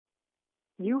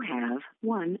You have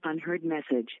one unheard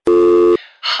message.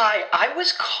 Hi, I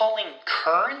was calling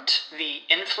Current, the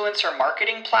influencer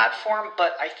marketing platform,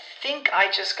 but I think I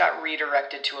just got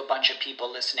redirected to a bunch of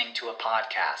people listening to a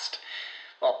podcast.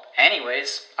 Well,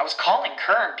 anyways, I was calling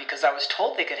Current because I was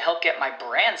told they could help get my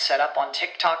brand set up on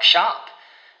TikTok Shop,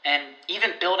 and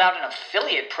even build out an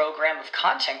affiliate program of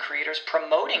content creators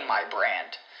promoting my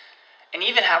brand, and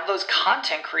even have those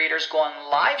content creators go on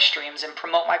live streams and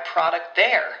promote my product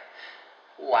there.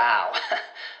 Wow,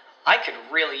 I could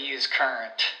really use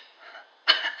Current.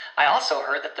 I also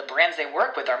heard that the brands they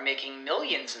work with are making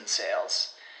millions in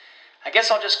sales. I guess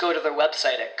I'll just go to their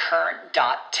website at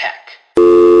current.tech.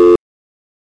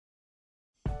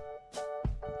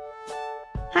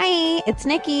 Hi, it's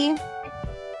Nikki.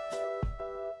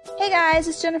 Hey guys,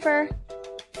 it's Jennifer.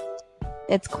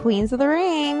 It's Queens of the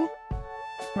Ring.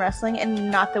 Wrestling,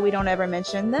 and not that we don't ever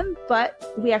mention them,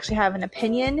 but we actually have an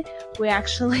opinion. We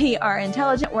actually are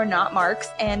intelligent. We're not marks,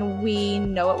 and we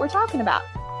know what we're talking about.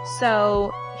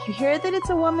 So if you hear that it's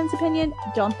a woman's opinion,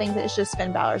 don't think that it's just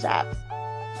Finn Balor's abs.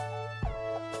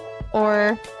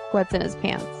 Or what's in his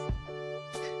pants.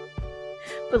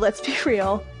 But let's be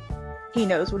real. He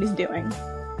knows what he's doing.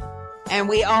 And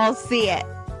we all see it.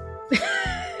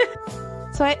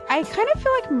 So I kind of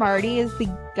feel like Marty is the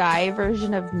guy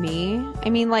version of me.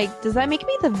 I mean, like, does that make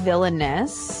me the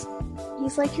villainess?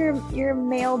 He's like your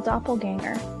male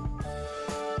doppelganger.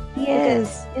 He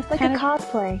is. It's like a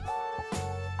cosplay.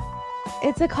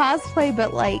 It's a cosplay,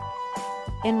 but like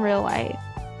in real life.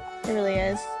 It really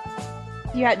is.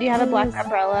 Do you have a black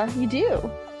umbrella? You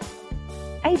do.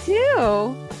 I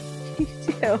do. You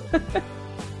do.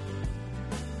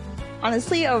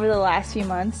 Honestly, over the last few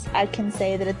months, I can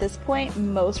say that at this point,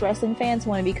 most wrestling fans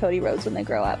want to be Cody Rhodes when they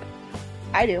grow up.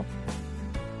 I do.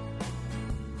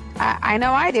 I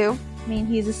know I do. I mean,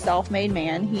 he's a self-made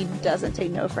man. He doesn't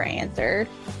take no for an answer.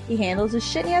 He handles his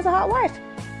shit, and he has a hot wife.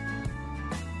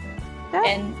 Yeah.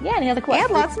 And he has He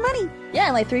had lots of money. Yeah,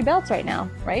 and like 3 belts right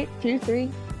now, right? 2, 3.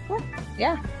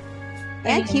 Yeah.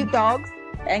 And cute dogs.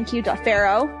 And cute dog.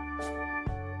 Pharaoh.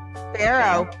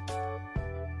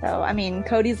 So, I mean,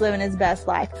 Cody's living his best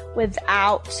life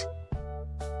without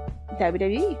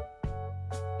WWE.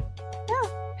 Yeah.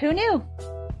 Who knew?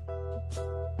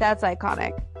 That's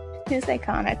iconic. It's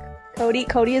iconic.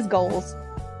 Cody is goals.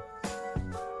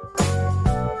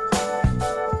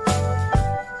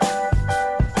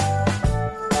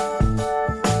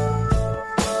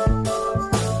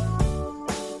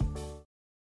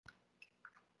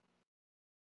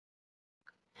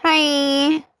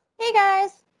 Hi. Hey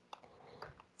guys.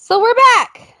 So we're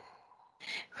back.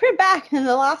 We're back in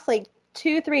the last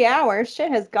 2-3 hours. Shit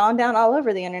has gone down all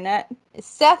over the internet. Is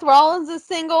Seth Rollins a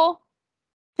single?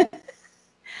 Corey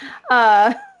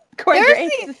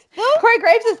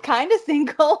Graves is kind of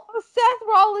single. Seth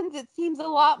Rollins, it seems a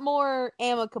lot more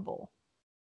amicable.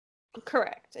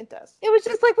 Correct, it does. It was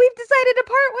just like, we've decided to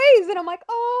part ways. And I'm like,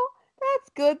 oh, that's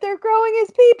good. They're growing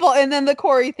as people. And then the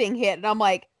Corey thing hit. And I'm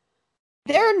like,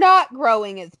 they're not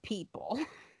growing as people.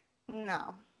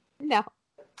 No.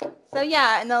 So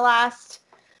yeah, in the last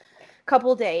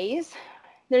couple days,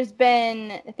 there's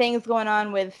been things going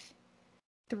on with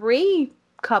 3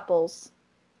 couples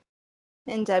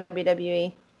in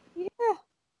WWE.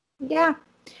 Yeah.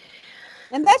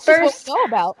 And that's just what we know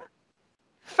about.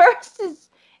 First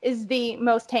is the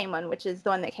most tame one, which is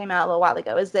the one that came out a little while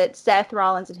ago, is that Seth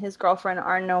Rollins and his girlfriend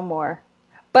are no more.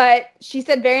 But she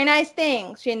said very nice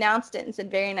things. She announced it and said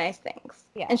very nice things.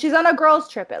 Yeah. And she's on a girls'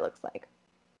 trip, it looks like.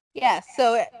 Yeah,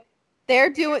 so they're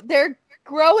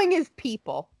growing as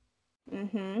people.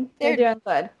 Mm-hmm. They're doing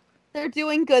good. They're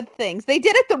doing good things. They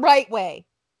did it the right way.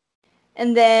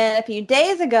 And then a few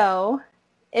days ago,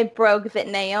 it broke that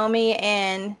Naomi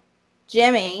and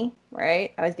Jimmy,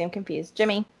 right? I was getting confused.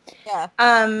 Jimmy. Yeah.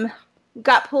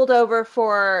 Got pulled over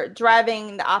for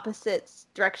driving the opposite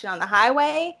direction on the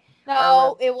highway.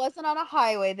 No, it wasn't on a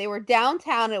highway. They were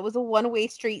downtown. It was a one-way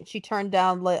street, and she turned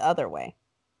down the other way.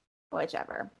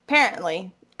 Whichever.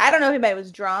 Apparently. I don't know if anybody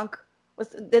was drunk.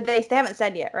 They haven't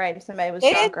said yet, right? If somebody was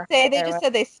drunk or... They just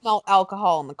said they smelled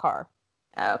alcohol in the car.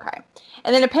 Okay.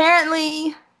 And then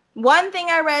apparently, one thing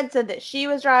I read said that she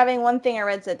was driving, one thing I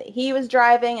read said that he was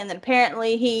driving, and then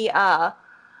apparently he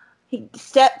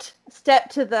stepped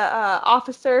to the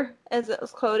officer, as it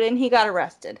was quoted, and he got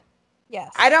arrested.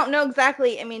 Yes. I don't know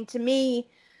exactly. I mean, to me,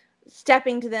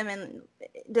 stepping to them and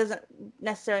doesn't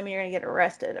necessarily mean you're going to get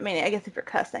arrested. I mean, I guess if you're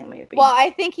cussing, maybe. Well,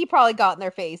 I think he probably got in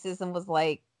their faces and was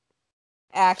like,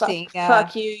 acting.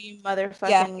 Fuck you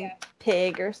motherfucking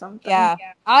pig or something. Yeah.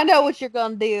 I know what you're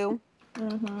going to do.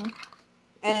 Mm-hmm.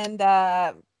 And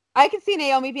I can see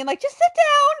Naomi being like, just sit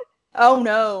down. Oh,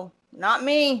 no. not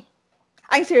me.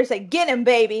 I can seriously say, get him,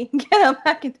 baby. Get him.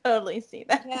 I can totally see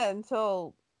that. Yeah,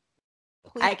 until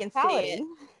I can see brutality. it.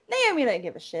 Naomi doesn't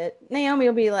give a shit. Naomi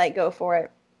will be like, go for it.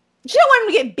 She don't want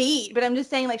him to get beat, but I'm just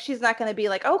saying, like, she's not going to be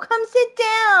like, oh, come sit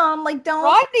down. Like, don't.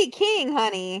 Rodney King,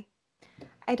 honey.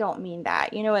 I don't mean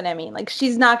that. You know what I mean? Like,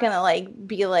 she's not going to, like,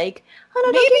 be like, oh,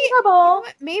 no, Maybe- don't get in You know trouble.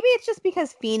 what? Maybe it's just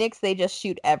because Phoenix, they just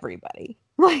shoot everybody.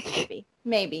 Like,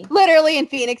 Maybe. literally in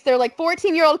Phoenix, they're like,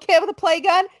 14-year-old kid with a play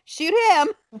gun, shoot him.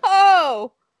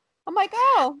 Oh. I'm like,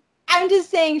 oh. I'm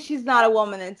just saying she's not a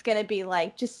woman that's going to be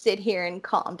like, just sit here and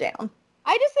calm down.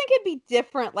 I just think it'd be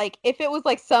different. Like, if it was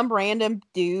like some random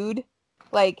dude,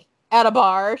 like at a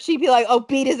bar, she'd be like, oh,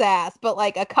 beat his ass. But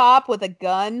like a cop with a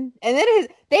gun, and then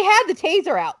they had the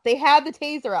taser out. They had the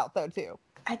taser out though too.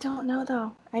 I don't know,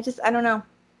 though. I don't know.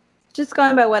 Just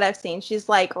going by what I've seen, she's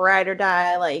like ride or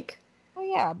die, like, Oh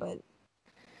yeah, but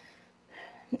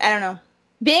I don't know.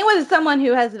 Being with someone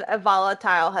who has a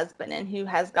volatile husband and who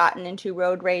has gotten into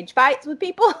road rage fights with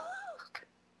people,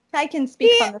 I can speak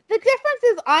see, on the... the difference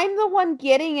is I'm the one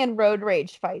getting in road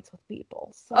rage fights with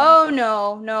people. So. Oh,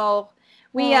 no.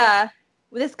 We, Well-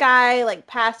 this guy, like,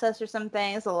 passed us or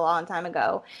something. It's a long time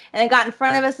ago. And it got in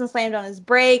front of us and slammed on his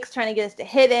brakes, trying to get us to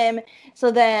hit him. So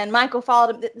then Michael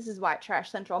followed him. This is White Trash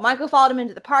Central. Michael followed him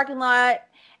into the parking lot,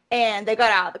 and they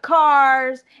got out of the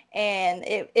cars, and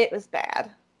it was bad.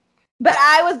 But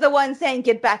I was the one saying,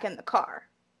 get back in the car.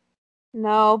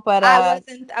 No, but I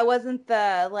wasn't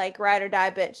the, like, ride or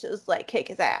die bitch that was like, kick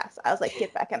his ass. I was like,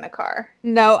 get back in the car.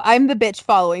 no, I'm the bitch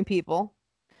following people.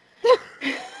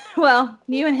 Well,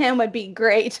 you and him would be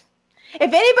great.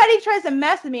 If anybody tries to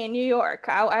mess with me in New York,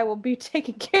 I will be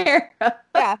taken care of.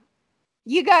 Yeah.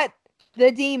 You got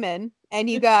the demon and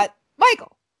you got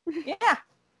Michael. Yeah.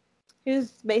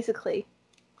 Who's basically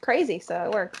crazy, so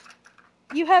it works.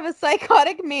 You have a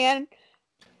psychotic man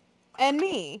and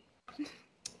me.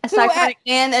 A psychotic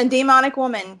man and demonic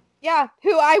woman. Yeah,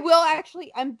 who I will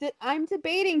actually I'm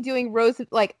debating doing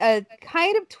like a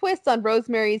kind of twist on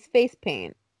Rosemary's face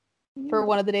paint for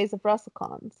one of the days of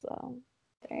WrestleCon. So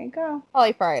There you go.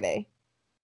 probably Friday.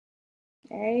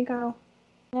 There you go.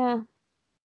 Yeah.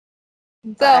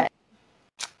 So But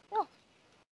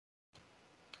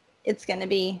it's going to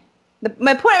be...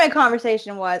 my point of my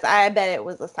conversation was, I bet it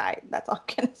was a side. That's all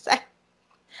I'm going to say.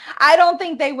 I don't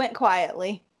think they went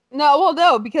quietly.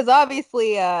 no, because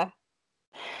obviously he went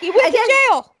I to guess-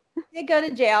 jail. They go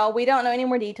to jail. We don't know any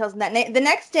more details. The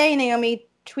next day, Naomi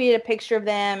tweeted a picture of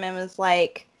them and was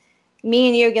like, me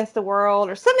and you against the world,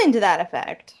 or something to that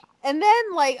effect. And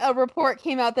then like a report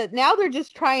came out that now they're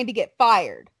just trying to get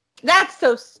fired. That's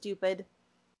so stupid.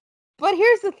 But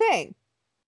here's the thing.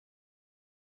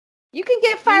 You can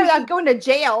get fired without going to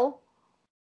jail.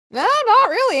 No, not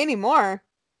really anymore.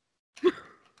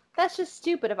 That's just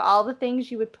stupid. Of all the things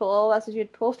you would pull, that's what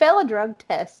you'd pull. Fail a drug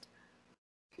test.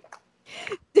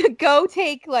 Go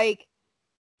take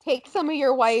some of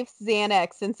your wife's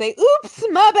Xanax and say, oops,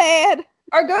 my bad.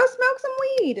 Or go smoke some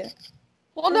weed.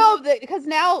 Well, no, because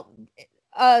now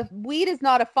weed is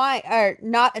not a fine or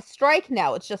not a strike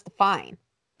now. It's just a fine.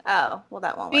 Oh, well,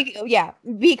 that won't work.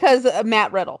 Because of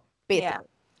Matt Riddle, basically.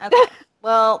 Yeah. Okay.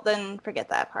 Well, then forget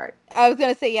that part. I was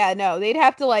going to say, yeah, no. They'd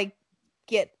have to, like,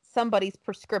 get somebody's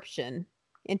prescription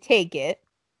and take it.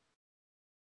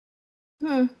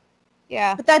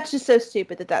 Yeah. But that's just so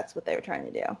stupid that that's what they were trying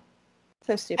to do.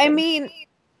 So stupid. I mean,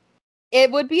 it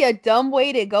would be a dumb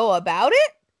way to go about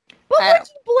it, but I would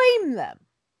you blame them?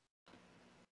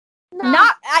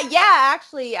 Not, yeah,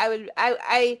 actually, I would,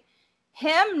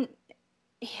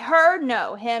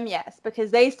 no, him, yes,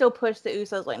 because they still push the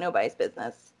Usos like nobody's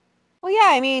business. Well,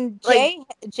 yeah, I mean,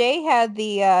 Jay had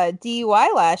the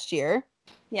DUI last year.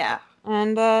 Yeah.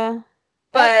 And,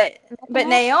 But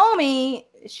Naomi,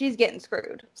 she's getting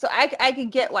screwed. So I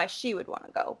could get why she would want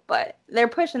to go, but they're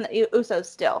pushing the Usos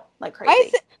still like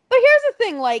crazy. But here's the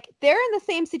thing, like, they're in the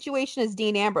same situation as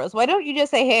Dean Ambrose. Why don't you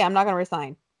just say, hey, I'm not going to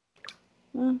resign?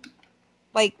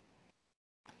 Like,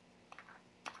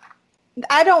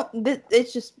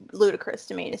 it's just ludicrous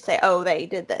to me to say, oh, they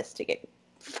did this to get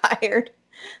fired.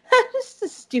 That's just the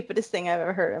stupidest thing I've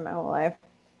ever heard in my whole life.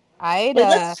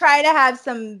 Let's try to have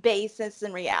some basis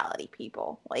in reality,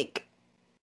 people. Like,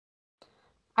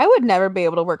 I would never be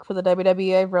able to work for the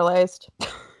WWE, I've realized.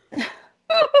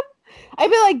 I'd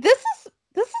be like, this is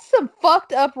some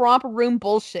fucked up romper room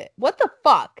bullshit. What the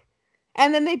fuck?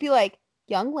 And then they'd be like,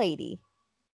 young lady,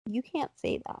 you can't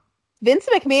say that. Vince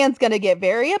McMahon's gonna get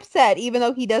very upset, even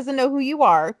though he doesn't know who you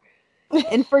are,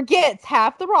 and forgets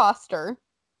half the roster,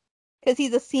 because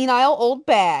he's a senile old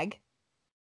bag.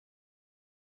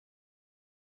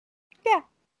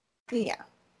 yeah.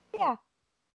 Yeah.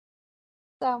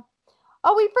 So,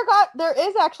 Oh, we forgot. There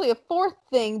is actually a fourth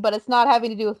thing, but it's not having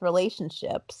to do with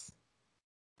relationships.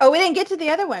 Oh, we didn't get to the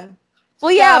other one.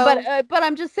 Well, yeah, So- but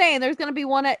I'm just saying there's going to be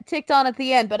one ticked on at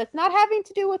the end, but it's not having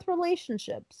to do with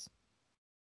relationships.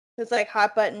 It's like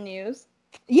hot button news.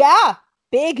 Yeah,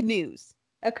 big news.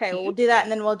 Okay, well, we'll do that,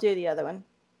 and then we'll do the other one.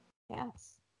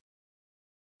 Yes.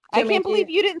 Do I you want me can't to- believe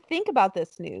you didn't think about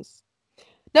this news.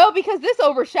 No, because this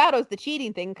overshadows the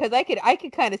cheating thing, because I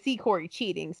could kind of see Corey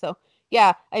cheating. So,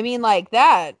 yeah, I mean, like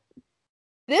that.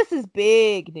 This is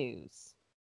big news.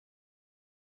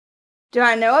 Do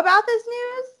I know about this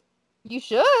news? You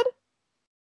should.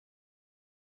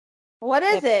 What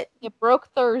is it? It broke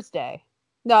Thursday.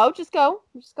 No, just go.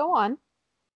 Just go on.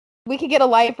 We could get a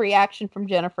live reaction from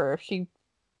Jennifer if she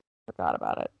forgot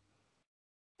about it.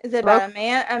 Is it about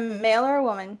a male or a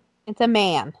woman It's a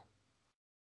man.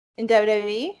 in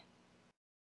WWE?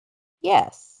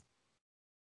 Yes.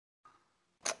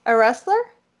 A wrestler?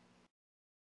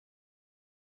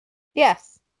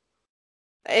 Yes.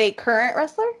 A current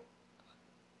wrestler?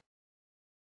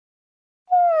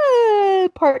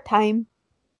 Part-time.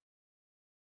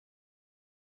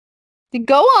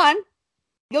 Go on.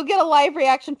 You'll get a live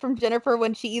reaction from Jennifer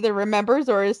when she either remembers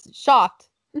or is shocked.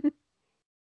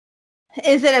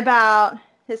 Is it about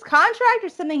his contract or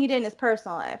something he did in his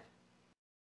personal life?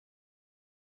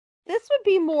 This would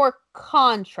be more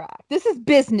contract. This is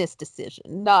business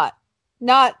decision, not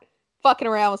fucking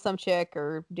around with some chick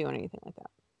or doing anything like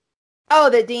that. Oh,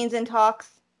 that Dean's in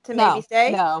talks to maybe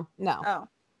stay? No. Oh.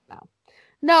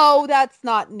 No, that's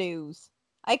not news.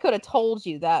 I could have told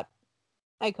you that.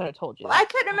 Well, I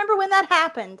couldn't remember when that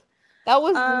happened. That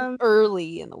was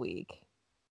early in the week.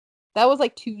 That was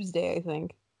like Tuesday, I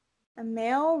think. A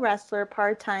male wrestler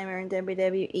part-timer in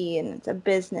WWE, and it's a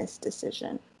business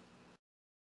decision.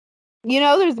 You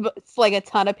know, there's like a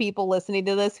ton of people listening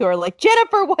to this who are like,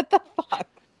 Jennifer, what the fuck?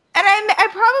 And I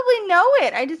probably know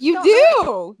it. I just You don't do.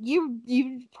 know.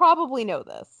 You probably know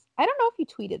this. I don't know if you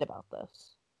tweeted about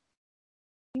this.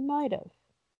 You might have.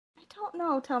 I don't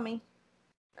know. Tell me.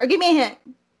 Or give me a hint.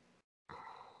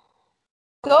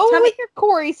 Go Tell with me. your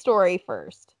Corey story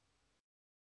first.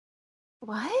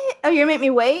 What? Oh, you're gonna make me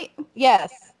wait?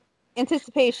 Yes.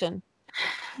 Anticipation.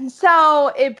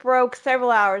 So it broke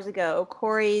several hours ago.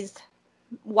 Corey's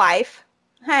wife,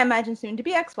 I imagine soon to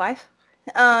be ex-wife,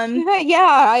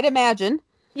 Yeah, I'd imagine.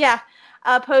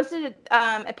 posted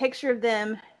a picture of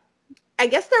them. I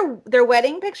guess their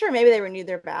wedding picture. Maybe they renewed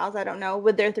their vows. I don't know.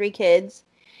 With their 3 kids,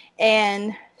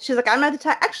 and she's like, "I'm not the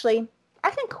type." Actually,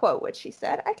 I can quote what she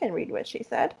said. I can read what she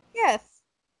said. Yes.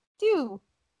 Do.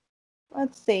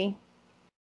 Let's see.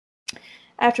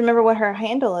 I have to remember what her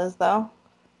handle is, though.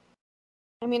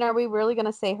 I mean, are we really going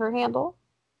to say her handle?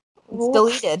 It's Whoops.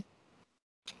 deleted.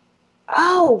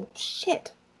 Oh,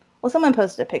 shit. Well, someone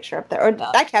posted a picture up there. Or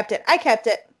No. I kept it. It's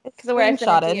Because we're sending it to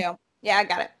screenshotted. you. Yeah, I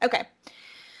got it. Okay.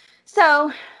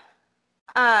 So,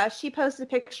 she posted a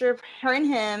picture of her and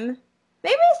him.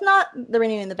 Maybe it's not the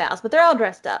renewing the vows, but they're all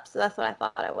dressed up. So that's what I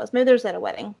thought it was. Maybe they're at a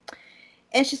wedding.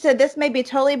 And she said, "This may be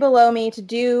totally below me to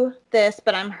do this,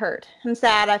 but I'm hurt. I'm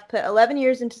sad. I've put 11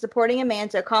 years into supporting a man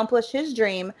to accomplish his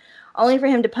dream, only for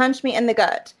him to punch me in the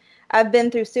gut. I've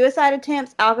been through suicide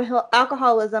attempts,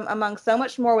 alcoholism, among so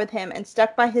much more with him, and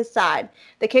stuck by his side.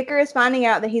 The kicker is finding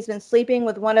out that he's been sleeping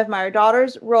with one of my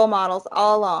daughter's role models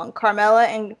all along. Carmela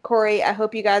and Corey, I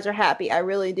hope you guys are happy. I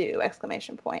really do!"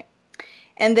 Exclamation point.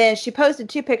 And then she posted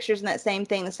 2 pictures in that same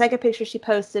thing. The second picture she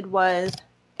posted was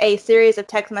a series of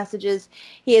text messages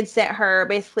he had sent her,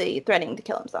 basically threatening to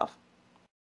kill himself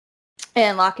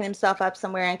and locking himself up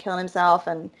somewhere and killing himself,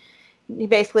 and he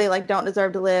basically like don't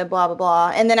deserve to live, blah blah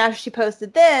blah. And then after she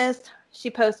posted this,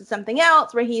 she posted something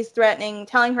else where he's threatening,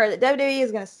 telling her that WWE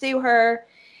is going to sue her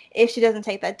if she doesn't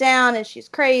take that down, and she's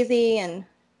crazy and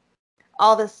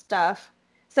all this stuff.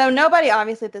 So nobody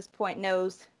obviously at this point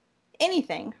knows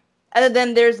anything other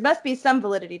than must be some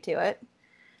validity to it.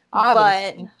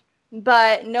 Obviously.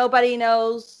 But nobody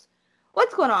knows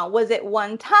what's going on. Was it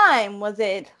one time? Are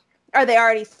they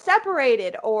already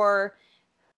separated, or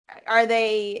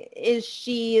is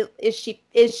she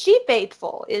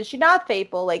faithful? Is she not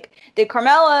faithful? Like, did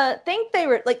Carmella think they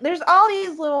were, like, there's all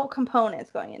these little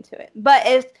components going into it. But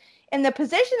if in the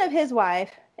position of his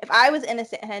wife, if I was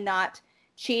innocent and had not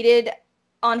cheated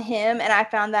on him and I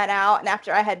found that out, and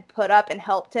after I had put up and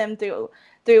helped him through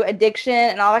addiction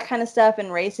and all that kind of stuff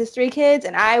and raised his 3 kids,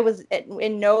 and I was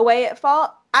in no way at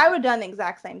fault, I would have done the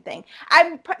exact same thing.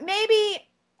 I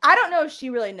don't know if she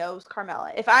really knows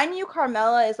Carmella. If I knew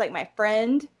Carmella as like my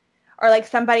friend or like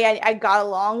somebody I got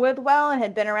along with well and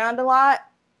had been around a lot,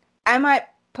 I might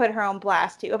put her on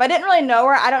blast too. If I didn't really know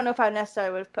her, I don't know if I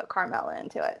necessarily would have put Carmella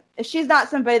into it. If she's not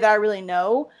somebody that I really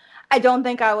know, I don't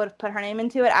think I would have put her name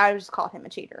into it. I would just call him a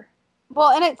cheater.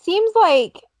 Well, and it seems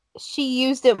like she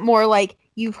used it more like,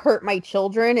 you've hurt my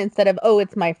children, instead of, oh,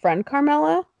 it's my friend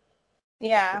Carmella.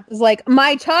 Yeah. It's like,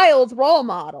 my child's role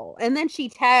model. And then she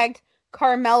tagged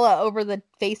Carmella over the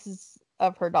faces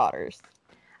of her daughters.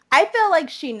 I feel like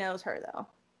she knows her, though.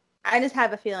 I just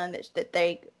have a feeling that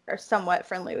they are somewhat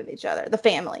friendly with each other, the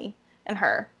family and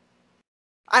her.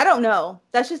 I don't know.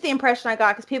 That's just the impression I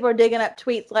got, because people are digging up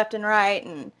tweets left and right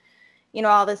and, you know,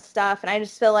 all this stuff. And I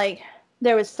just feel like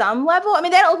there was some level. I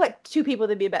mean, they don't look like two people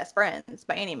to be best friends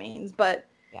by any means, but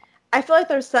yeah. I feel like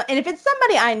there's some. And if it's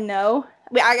somebody I know,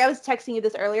 I was texting you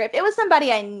this earlier. If it was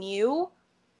somebody I knew,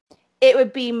 it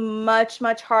would be much,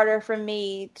 much harder for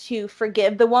me to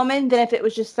forgive the woman than if it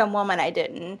was just some woman I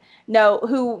didn't know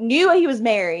who knew he was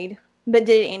married but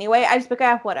did it anyway. I just be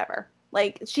like, whatever.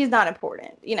 Like, she's not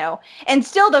important, you know. And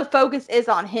still the focus is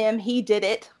on him. He did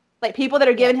it. Like, people that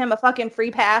are giving him a fucking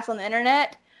free pass on the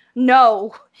internet,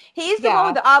 no. He's the one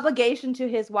with the obligation to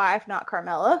his wife, not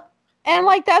Carmella. And,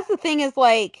 like, that's the thing is,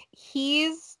 like,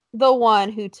 he's the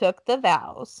one who took the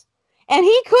vows. And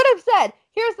he could have said,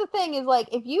 here's the thing is, like,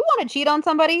 if you want to cheat on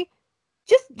somebody,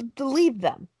 just leave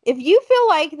them. If you feel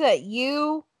like that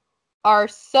you are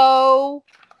so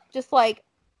just like,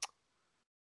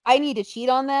 I need to cheat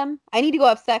on them, I need to go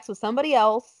have sex with somebody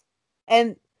else,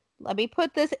 and let me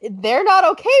put this, they're not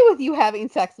okay with you having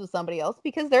sex with somebody else,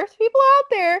 because there's people out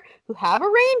there who have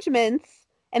arrangements,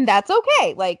 and that's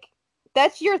okay. Like,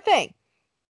 that's your thing.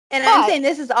 And I'm saying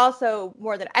this is also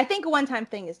more than, I think a one-time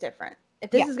thing is different. If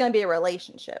this is going to be a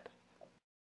relationship.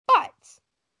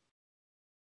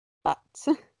 But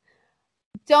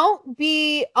don't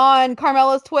be on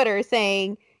Carmella's Twitter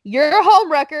saying, you're a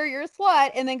homewrecker, you're a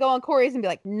slut, and then go on Corey's and be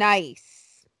like,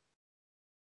 nice.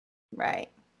 Right.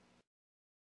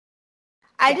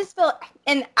 I just feel,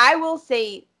 and I will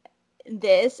say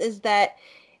this, is that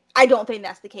I don't think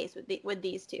that's the case with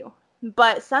these two.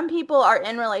 But some people are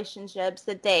in relationships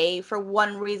that they, for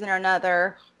one reason or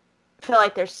another, feel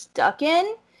like they're stuck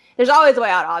in. There's always a way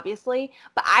out, obviously,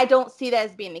 but I don't see that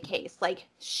as being the case. Like,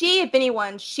 if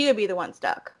anyone, she would be the one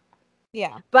stuck.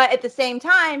 Yeah. But at the same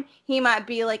time, he might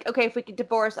be like, okay, if we get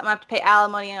divorced, I'm going to have to pay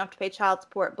alimony, I'm going to have to pay child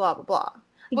support, blah, blah, blah.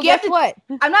 Well, guess what?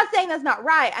 I'm not saying that's not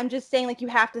right. I'm just saying, like, you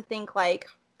have to think like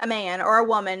a man or a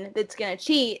woman that's going to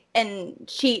cheat and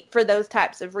cheat for those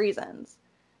types of reasons.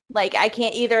 Like, I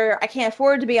can't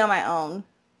afford to be on my own,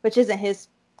 which isn't his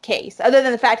case, other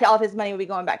than the fact that all of his money would be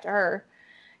going back to her,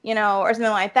 you know, or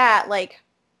something like that. Like,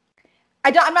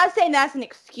 I'm not saying that's an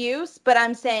excuse, but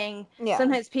I'm saying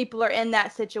sometimes people are in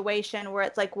that situation where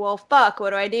it's like, well, fuck, what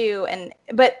do I do?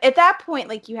 But at that point,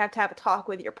 like, you have to have a talk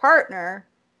with your partner.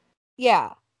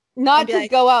 Yeah. Not just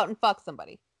go out and fuck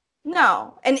somebody.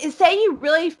 No. And say you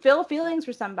really feel feelings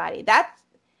for somebody.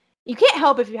 You can't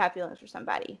help if you have feelings for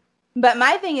somebody. But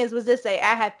my thing is, was this I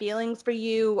have feelings for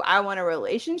you, I want a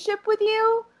relationship with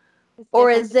you?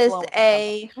 Or is this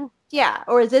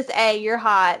you're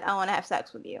hot, I want to have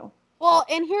sex with you? Well,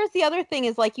 and here's the other thing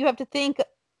is, like, you have to think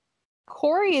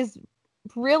Corey is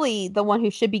really the one who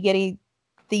should be getting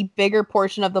the bigger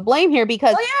portion of the blame here,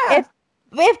 because if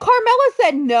Carmella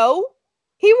said no,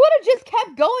 he would have just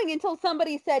kept going until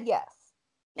somebody said yes.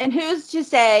 And who's to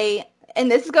say,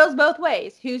 and this goes both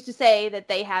ways, who's to say that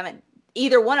they haven't,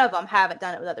 either one of them haven't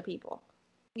done it with other people?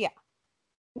 Yeah.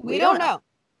 We don't know.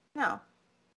 No.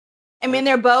 I mean,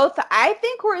 I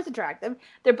think Corey's attractive.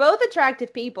 They're both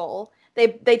attractive people.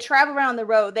 They travel around the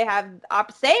road. They have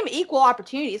equal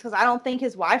opportunities, because I don't think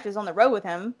his wife is on the road with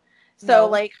him. So,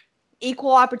 like,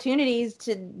 equal opportunities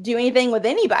to do anything with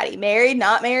anybody. Married,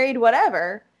 not married,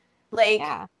 whatever. Like,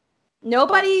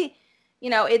 nobody, you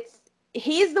know,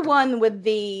 he's the one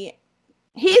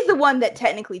that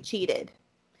technically cheated.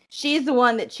 She's the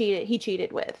one that he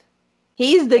cheated with.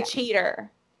 He's the cheater.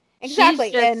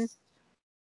 Exactly. And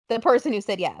the person who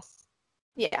said yes.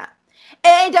 Yeah.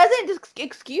 And it doesn't just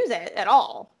excuse it at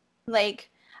all. Like,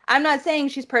 I'm not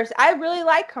saying I really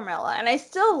like Carmella, and I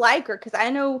still like her, because I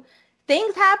know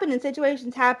things happen and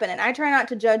situations happen, and I try not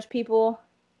to judge people,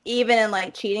 even in,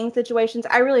 like, cheating situations.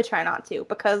 I really try not to,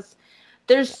 because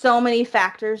there's so many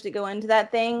factors that go into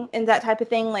that type of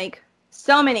thing. Like,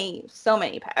 so many,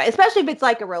 especially if it's,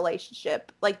 like, a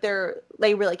relationship. Like,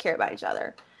 they really care about each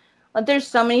other. Like, there's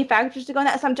so many factors to go in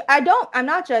that. So I'm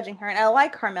not judging her, and I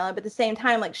like Carmella, but at the same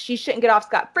time, like, she shouldn't get off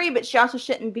scot-free, but she also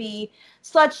shouldn't be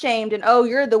slut-shamed and, oh,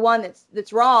 you're the one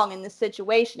that's wrong in this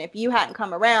situation. If you hadn't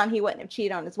come around, he wouldn't have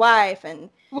cheated on his wife.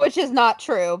 Which is not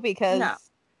true, because... No.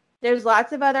 There's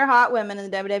lots of other hot women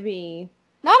in the WWE.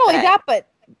 Not only that, but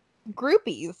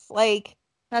groupies. Like,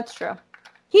 That's true.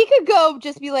 he could go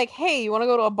just be like, hey, you want to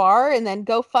go to a bar? And then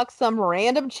go fuck some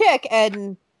random chick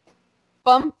and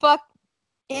bumfuck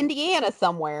Indiana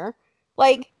somewhere.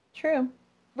 Like, True.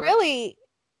 really,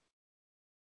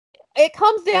 it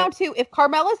comes down to if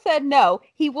Carmella said no,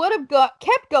 he would have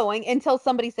kept going until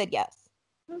somebody said yes.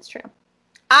 That's true.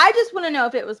 I just want to know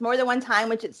if it was more than one time,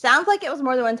 which it sounds like it was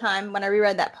more than one time when I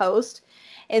reread that post.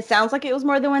 It sounds like it was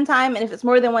more than one time. And if it's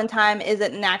more than one time, is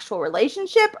it an actual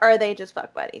relationship or are they just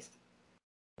fuck buddies?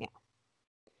 Yeah.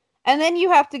 And then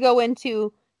you have to go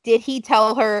into, did he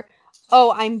tell her,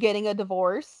 oh, I'm getting a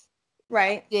divorce?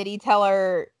 Right. Did he tell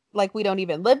her, like, we don't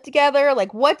even live together?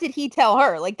 Like, what did he tell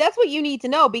her? Like, that's what you need to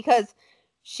know, because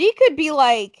she could be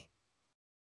like,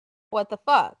 what the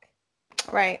fuck?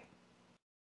 Right.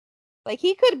 Like,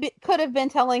 he could have been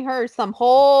telling her some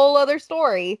whole other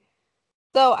story.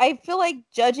 So I feel like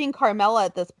judging Carmella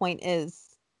at this point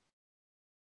is...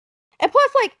 And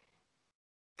plus, like,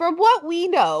 from what we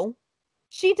know,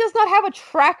 she does not have a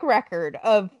track record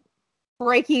of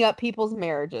breaking up people's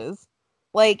marriages.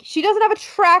 Like, she doesn't have a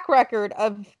track record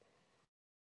of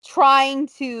trying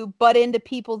to butt into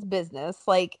people's business.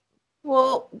 Like,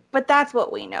 well, but that's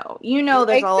what we know. You know,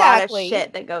 there's exactly. a lot of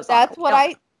shit that goes that's on.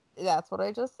 That's what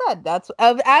I just said.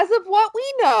 As of what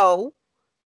we know,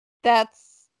 that's...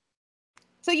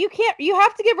 So you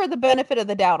have to give her the benefit of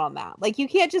the doubt on that. Like, you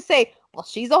can't just say, well,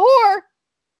 she's a whore.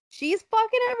 She's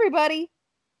fucking everybody.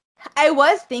 I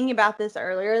was thinking about this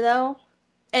earlier, though,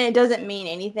 and it doesn't mean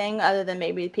anything other than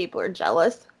maybe people are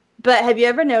jealous. But have you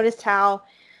ever noticed how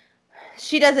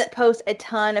she doesn't post a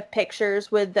ton of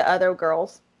pictures with the other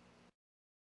girls?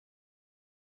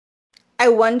 I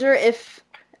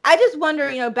just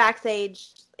wonder, backstage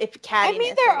if cattiness. I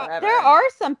mean, there are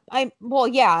some.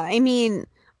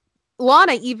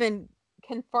 Lana even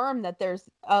confirmed that there's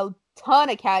a ton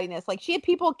of cattiness. Like, she had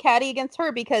people catty against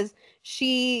her because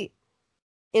she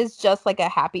is just like a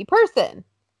happy person.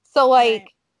 So, like, right.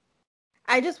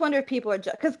 I just wonder if people are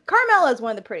because Carmella is one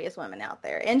of the prettiest women out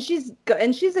there, and she's good,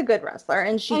 and she's a good wrestler,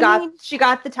 and she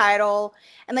got the title,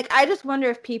 and like I just wonder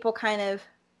if people kind of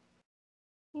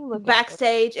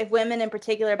backstage, if women in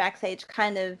particular backstage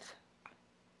kind of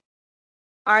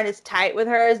aren't as tight with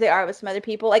her as they are with some other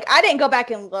people. Like, I didn't go back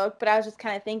and look, but I was just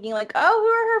kind of thinking, like, oh, who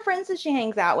are her friends that she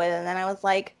hangs out with? And then I was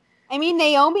like... I mean,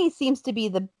 Naomi seems to be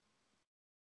the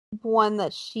one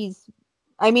that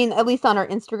at least on her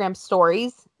Instagram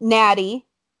stories. Natty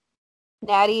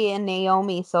and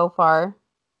Naomi so far.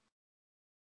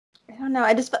 I don't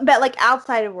know. But like,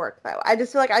 outside of work, though, I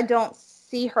just feel like I don't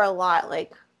see her a lot,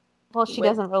 like... Well, she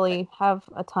doesn't really have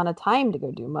a ton of time to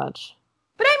go do much.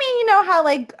 But I mean, you know how,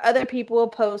 like, other people will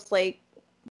post, like,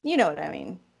 you know what I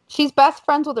mean. She's best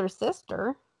friends with her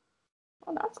sister.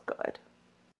 Well, that's good.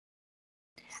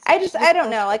 I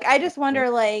don't know. Like, I just wonder,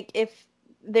 like, if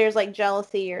there's, like,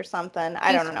 jealousy or something.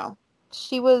 I don't know.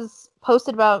 She was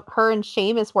posted about her and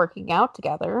Sheamus working out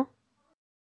together.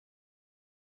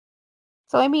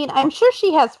 So, I mean, I'm sure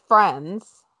she has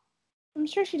friends. I'm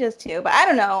sure she does, too. But I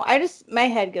don't know. My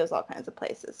head goes all kinds of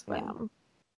places. Yeah.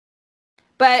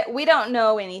 But we don't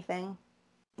know anything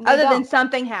other than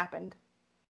something happened.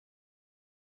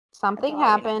 Something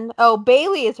happened. Oh,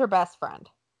 Bayley is her best friend.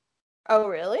 Oh,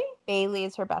 really? Bayley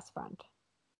is her best friend.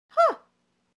 Huh.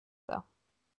 So.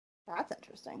 That's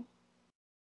interesting.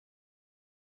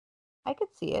 I could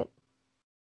see it.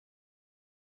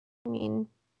 I mean,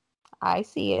 I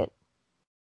see it.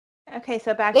 Okay,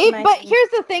 so back to my... But here's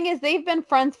the thing is they've been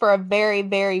friends for a very,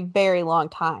 very, very long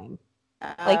time.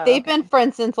 Like, they've been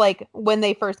friends since, like, when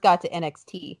they first got to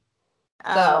NXT.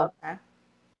 So, okay.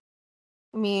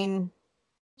 I mean...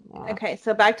 Yeah. Okay,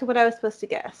 so back to what I was supposed to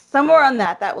guess. Somewhere on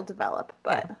that will develop,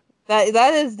 but... Yeah.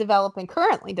 That is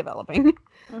currently developing.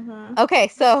 Mm-hmm. Okay,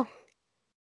 so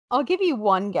I'll give you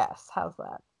one guess. How's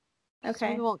that? Okay.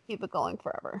 So we won't keep it going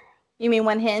forever. You mean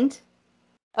one hint?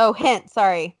 Oh, hint,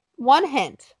 sorry. One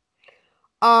hint.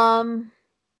 God,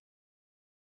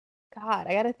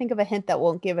 I gotta think of a hint that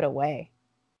won't give it away.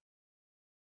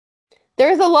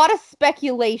 There's a lot of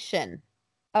speculation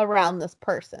around this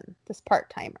person, this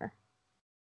part-timer.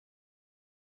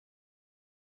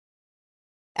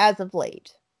 As of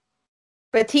late.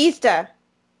 Batista.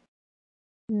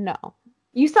 No.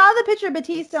 You saw the picture of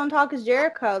Batista on Talk is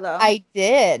Jericho, though. I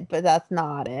did, but that's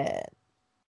not it.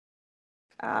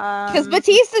 Because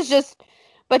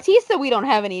Batista, we don't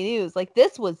have any news. Like,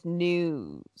 this was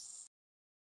news.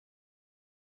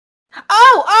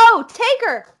 Oh,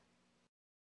 Taker!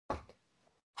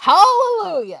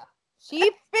 Hallelujah! She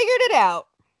figured it out.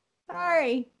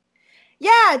 Sorry.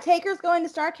 Yeah, Taker's going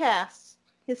to StarCast.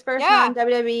 His first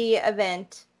non-WWE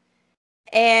event.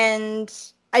 And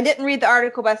I didn't read the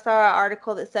article, but I saw an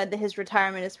article that said that his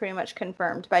retirement is pretty much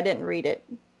confirmed, but I didn't read it.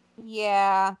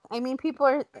 Yeah. I mean, people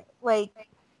are, like,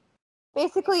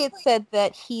 basically it said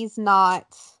that he's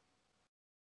not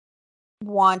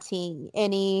wanting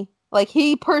any, like,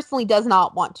 he personally does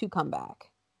not want to come back.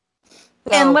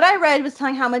 So, And what I read was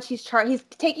telling how much he's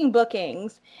taking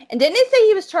bookings. And didn't it say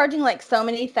he was charging like so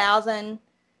many thousand?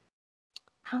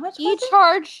 How much he was it?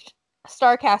 charged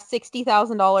StarCast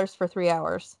 $60,000 for 3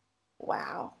 hours.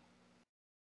 Wow.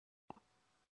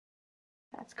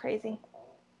 That's crazy.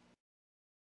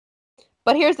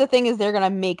 But here's the thing is they're going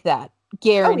to make that.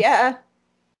 Guaranteed. Oh, yeah.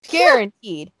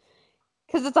 Guaranteed.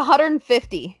 Because it's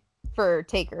 $150 for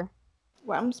Taker.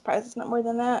 Well, I'm surprised it's not more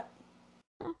than that.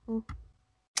 Mm-hmm.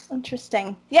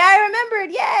 Interesting. Yeah, I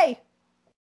remembered. Yay!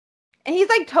 And he's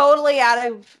like totally out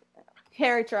of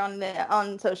character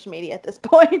on social media at this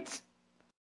point.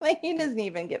 Like, he doesn't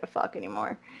even give a fuck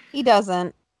anymore. He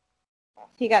doesn't.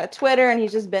 He got a Twitter, and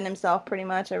he's just been himself pretty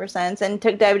much ever since, and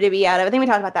took WWE out of it. I think we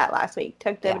talked about that last week.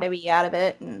 Took WWE out of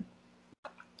it, and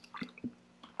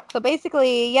so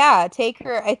basically, yeah,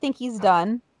 Taker, I think he's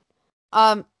done.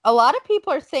 A lot of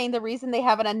people are saying the reason they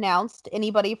haven't announced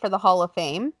anybody for the Hall of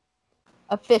Fame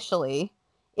officially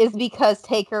is because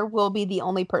Taker will be the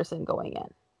only person going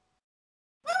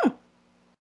in.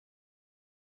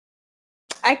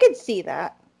 I could see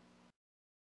that.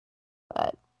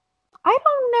 But I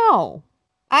don't know.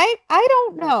 I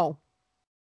don't know.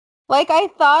 Like, I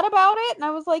thought about it and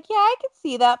I was like, yeah, I could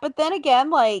see that. But then again,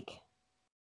 like,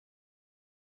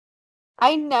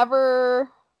 I never,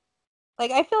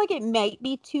 like, I feel like it might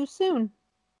be too soon.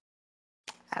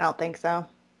 I don't think so.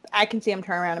 I can see him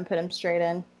turn around and put him straight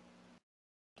in.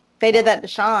 They did that to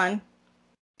Sean.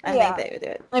 I think they would do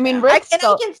it. I mean, yeah. Rick I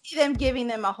can see them giving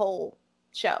them a whole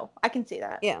show. I can see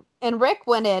that. Yeah. And Rick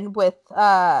went in with,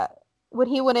 when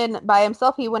he went in by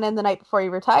himself, he went in the night before he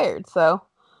retired, so.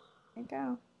 There you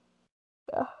go.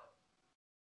 Yeah.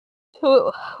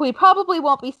 So we probably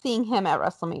won't be seeing him at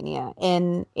WrestleMania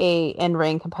in a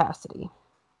in-ring capacity.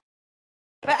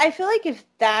 But I feel like if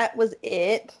that was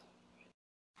it,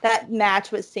 that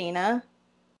match with Cena,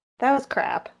 that was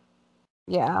crap.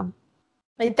 Yeah.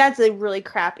 Like, that's a really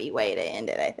crappy way to end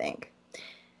it, I think.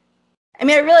 I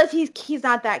mean, I realize he's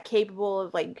not that capable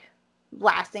of, like,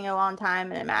 lasting a long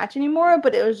time in a match anymore,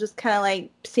 but it was just kind of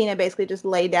like Cena basically just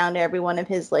laid down to every one of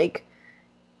his, like,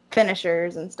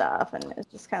 finishers and stuff, and it was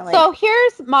just kind of like... So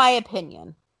here's my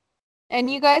opinion. And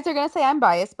you guys are going to say I'm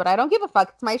biased, but I don't give a fuck.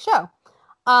 It's my show.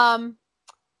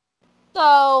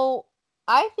 So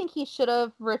I think he should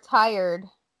have retired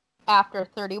after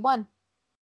 31.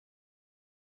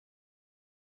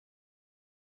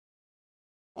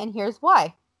 And here's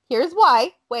why.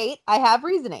 Wait, I have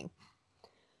reasoning.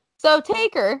 So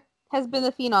Taker has been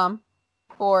the Phenom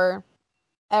for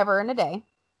ever and a day.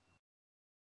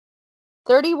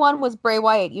 31 was Bray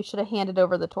Wyatt. You should have handed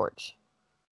over the torch.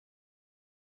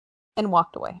 And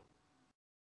walked away.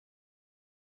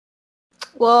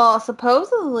 Well,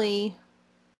 supposedly,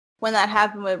 when that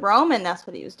happened with Roman, that's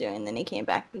what he was doing. Then he came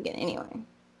back again anyway.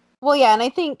 Well, yeah, and I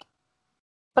feel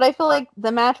like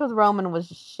the match with Roman was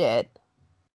shit.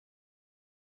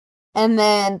 And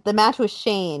then the match with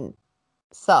Shane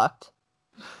sucked.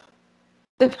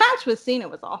 The match with Cena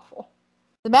was awful.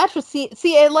 The match with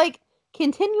it, like,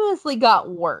 continuously got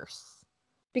worse.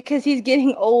 Because he's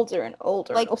getting older and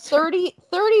older. Like, and older.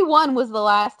 31 was the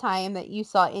last time that you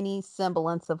saw any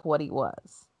semblance of what he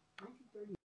was.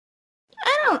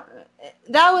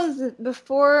 That was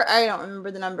before, I don't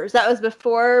remember the numbers. That was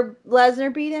before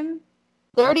Lesnar beat him?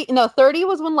 30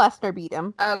 was when Lesnar beat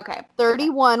him. Okay.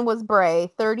 31 was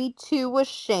Bray. 32 was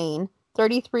Shane.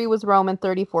 33 was Roman.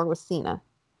 34 was Cena.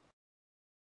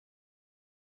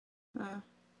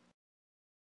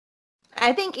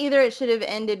 I think either it should have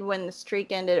ended when the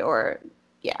streak ended or,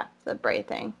 yeah, the Bray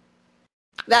thing.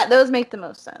 Those make the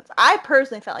most sense. I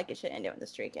personally felt like it should end when the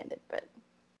streak ended, but...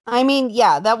 I mean,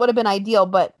 yeah, that would have been ideal,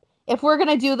 but if we're going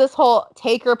to do this whole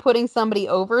Taker putting somebody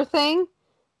over thing,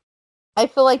 I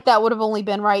feel like that would have only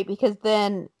been right because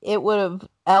then it would have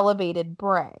elevated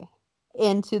Bray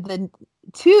into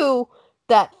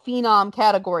that Phenom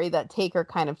category that Taker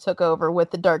kind of took over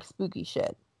with the dark spooky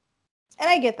shit. And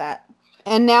I get that.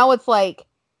 And now it's like...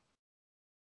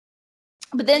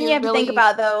 But then you have to think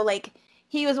about, though, like,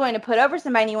 he was wanting to put over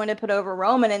somebody and he wanted to put over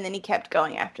Roman, and then he kept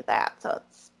going after that, so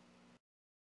it's...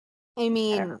 I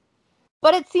mean...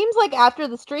 But it seems like after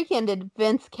the streak ended,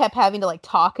 Vince kept having to, like,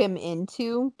 talk him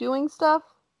into doing stuff.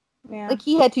 Yeah. Like,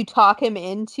 he had to talk him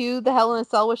into the Hell in a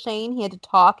Cell with Shane. He had to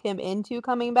talk him into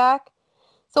coming back.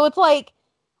 So it's like,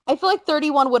 I feel like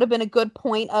 31 would have been a good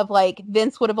point of, like,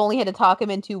 Vince would have only had to talk him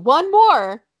into one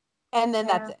more, And then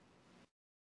that's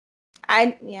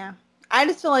Yeah. it. I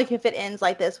just feel like if it ends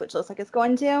like this, which looks like it's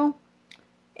going to,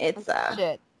 it's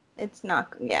Shit. it's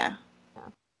not, yeah.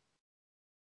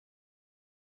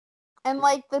 And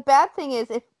like the bad thing is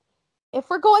if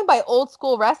we're going by old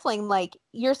school wrestling, like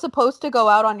you're supposed to go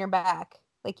out on your back.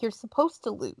 Like you're supposed to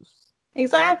lose.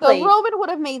 Exactly. So Roman would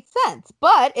have made sense.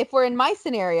 But if we're in my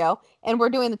scenario and we're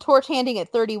doing the torch handing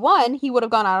at 31, he would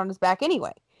have gone out on his back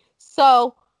anyway.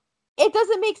 So it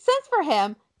doesn't make sense for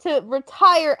him to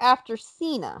retire after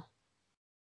Cena.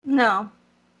 No.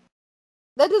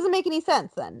 That doesn't make any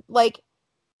sense then. Like,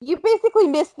 you basically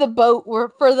missed the boat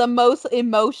for the most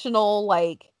emotional,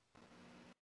 like,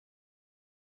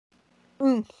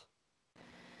 oomph.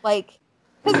 Like,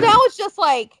 because now it's just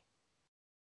like,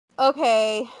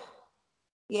 okay,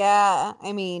 yeah,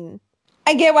 I mean.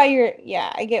 I get what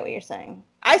you're saying.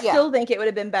 I still think it would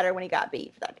have been better when he got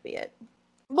beat for that to be it.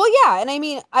 Well, yeah, and I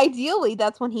mean, ideally,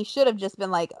 that's when he should have just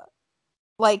been like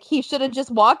he should have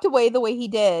just walked away the way he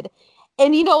did.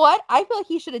 And you know what? I feel like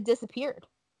he should have disappeared.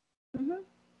 Mm-hmm.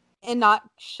 And not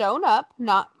shown up,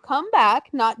 not come back,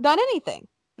 not done anything.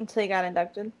 Until he got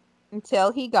inducted.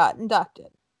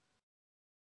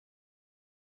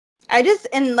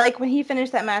 And like when he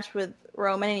finished that match with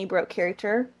Roman and he broke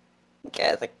character,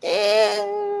 I was like,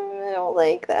 I don't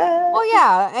like that. Well,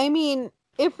 yeah, I mean,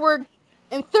 if 30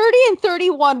 and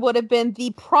 31 would have been the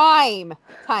prime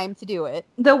time to do it.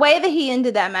 The way that he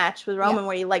ended that match with Roman,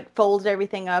 where he like folded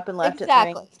everything up and left it in the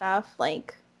ring and stuff,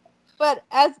 like. But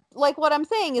as like what I'm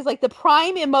saying is like the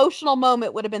prime emotional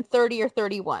moment would have been 30 or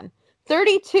 31.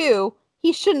 32,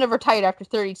 he shouldn't have retired after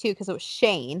 32 because it was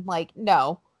Shane. Like,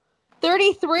 no.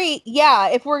 33, yeah,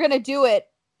 if we're going to do it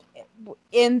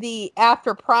in the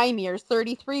after prime years,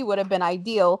 33 would have been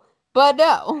ideal, but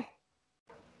no.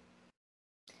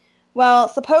 Well,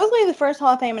 supposedly the first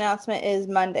Hall of Fame announcement is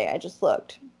Monday. I just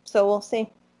looked. So we'll see.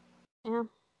 Yeah,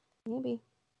 maybe.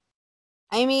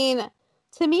 I mean,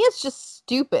 to me, it's just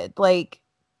stupid. Like,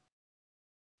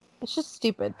 it's just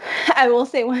stupid. I will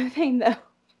say one thing, though.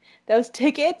 Those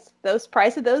tickets, those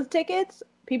price of those tickets,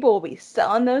 people will be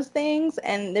selling those things,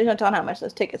 and there's no telling how much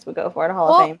those tickets would go for at a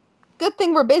Hall of Fame. Good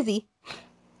thing we're busy.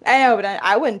 I know, but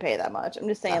I wouldn't pay that much. I'm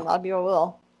just saying a lot of people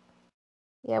will.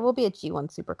 Yeah, we'll be a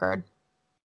G1 Supercard.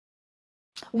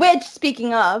 Which,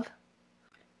 speaking of,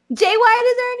 Jay White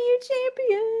is our new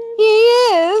champion. He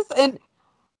is, and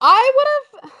I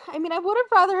would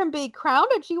have rather him be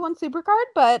crowned a G1 Supercard,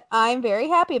 but I'm very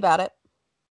happy about it.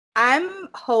 I'm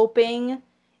hoping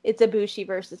it's Ibushi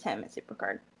versus him at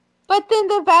Supercard. But then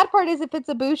the bad part is if it's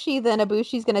Ibushi, then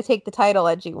Ibushi's going to take the title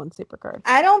at G1 Supercard.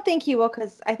 I don't think he will,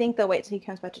 because I think they'll wait till he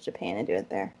comes back to Japan and do it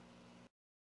there.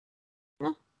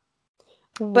 Yeah.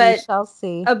 But we shall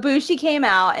see. Ibushi came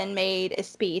out and made a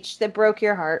speech that broke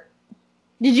your heart.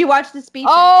 Did you watch the speech?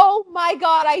 Oh my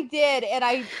god, I did.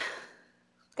 And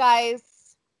guys,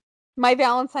 my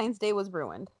Valentine's Day was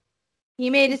ruined. He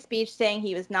made a speech saying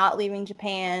he was not leaving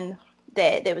Japan,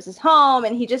 that it was his home,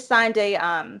 and he just signed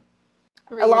a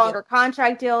longer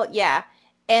contract deal. Yeah.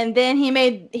 And then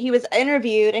he was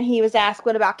interviewed and he was asked,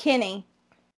 what about Kenny?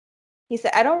 He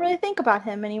said, I don't really think about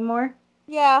him anymore.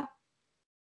 Yeah.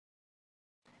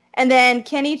 And then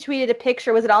Kenny tweeted a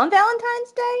picture. Was it on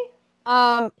Valentine's Day?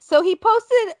 So he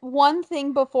posted one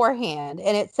thing beforehand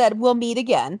and it said, we'll meet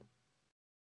again.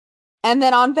 And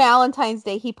then on Valentine's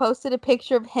Day, he posted a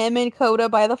picture of him and Coda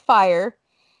by the fire.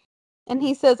 And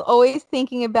he says, always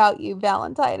thinking about you,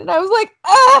 Valentine. And I was like,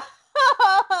 oh,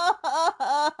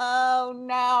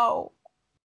 no.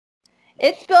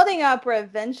 It's building up where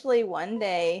eventually one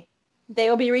day they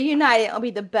will be reunited. It'll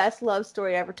be the best love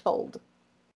story ever told.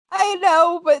 I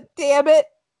know, but damn it.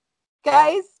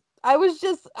 Guys, I was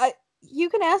just, you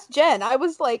can ask Jen. I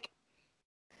was like,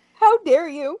 how dare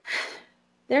you?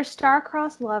 They're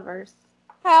star-crossed lovers.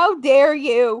 How dare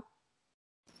you?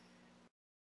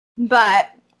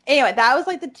 But anyway, that was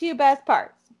like the two best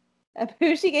parts.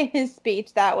 Ibushi gave his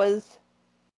speech. That wasn't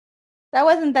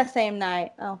the same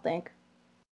night, I don't think.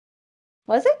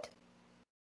 Was it?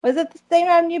 Was it the same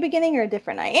night of New Beginning or a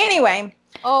different night? Anyway,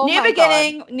 New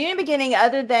Beginning,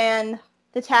 other than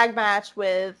the tag match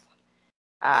with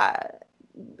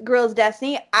Guerrilla's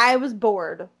Destiny, I was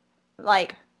bored.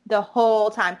 Like, the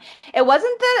whole time. It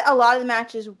wasn't that a lot of the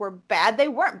matches were bad. They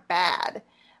weren't bad.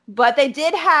 But they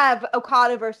did have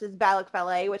Okada versus Balak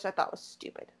Fale, which I thought was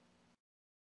stupid.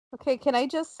 Okay, can I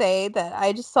just say that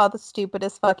I just saw the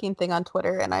stupidest fucking thing on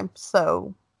Twitter, and I'm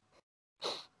so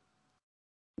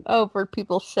over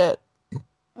people's shit.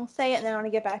 I'll say it, and then I want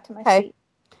to get back to my Okay. seat.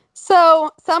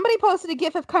 So somebody posted a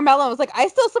gif of Carmella and was like, I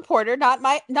still support her. Not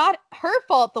her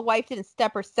fault the wife didn't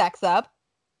step her sex up.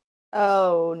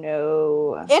 Oh,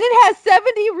 no. And it has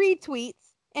 70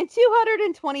 retweets and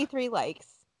 223 likes.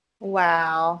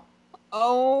 Wow.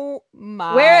 Oh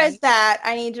my. Where is that?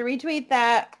 I need to retweet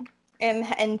that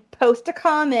and post a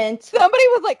comment. Somebody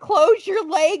was like, close your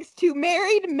legs to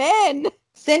married men.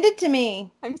 Send it to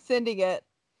me. I'm sending it.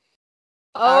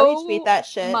 I'll retweet that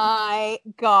shit. My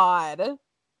God.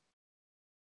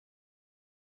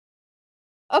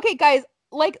 Okay, guys,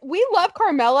 like, we love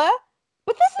Carmella,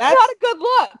 but this is not a good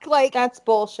look. Like, that's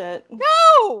bullshit.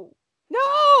 No!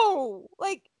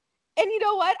 Like, and you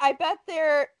know what? I bet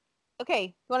they're... Okay,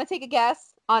 you want to take a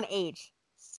guess on age?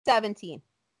 17.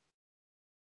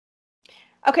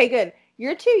 Okay, good.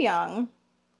 You're too young.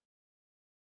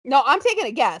 No, I'm taking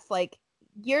a guess. Like,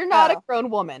 you're not a grown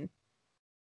woman.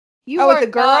 It's a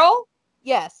girl?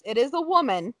 Yes, it is a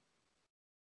woman.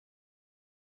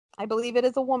 I believe it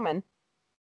is a woman.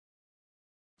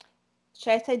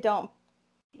 Should I say don't?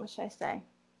 What should I say?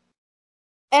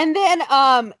 And then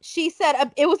she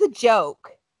said it was a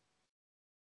joke.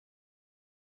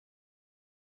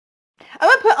 I'm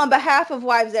gonna put on behalf of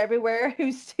wives everywhere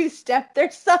who step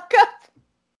their suck up.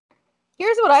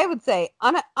 Here's what I would say.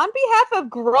 On behalf of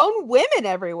grown women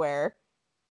everywhere,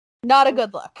 not a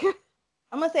good look.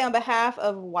 I'm gonna say on behalf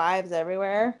of wives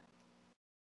everywhere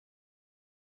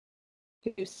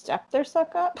who step their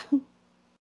suck up.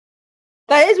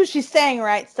 That is what she's saying,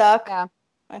 right? Suck? Yeah.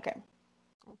 Okay.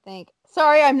 I think.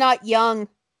 Sorry, I'm not young.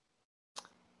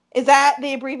 Is that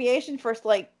the abbreviation for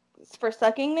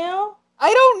sucking now?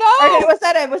 I don't know. Or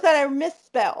was that a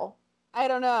misspell? I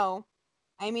don't know.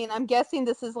 I mean, I'm guessing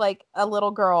this is like a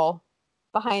little girl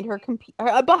behind her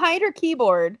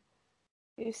keyboard.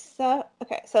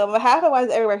 Okay, so on behalf of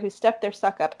wives everywhere who step their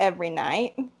suck up every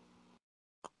night.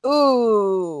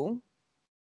 Ooh.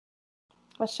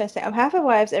 What should I say? On behalf of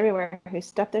wives everywhere who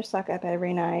step their suck up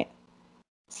every night.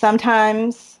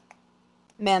 Sometimes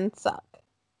men suck.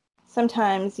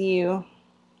 Sometimes it's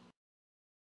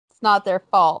not their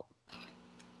fault.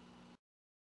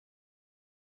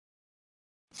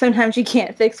 Sometimes you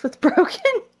can't fix what's broken.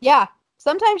 Yeah.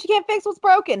 Sometimes you can't fix what's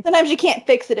broken. Sometimes you can't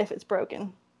fix it if it's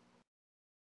broken.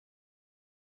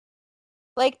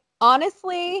 Like,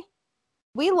 honestly,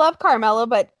 we love Carmella,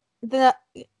 but the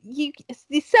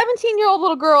 17-year-old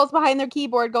little girls behind their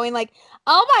keyboard going like,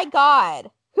 oh my God,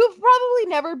 who've probably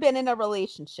never been in a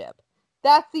relationship.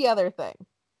 That's the other thing.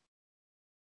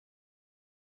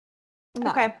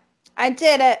 No. Okay. I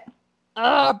did it.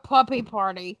 Puppy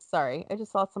party. Sorry, I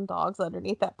just saw some dogs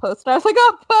underneath that post. And I was like,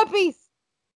 oh, puppies.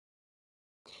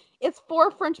 It's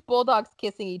 4 French bulldogs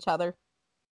kissing each other.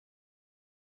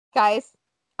 Guys,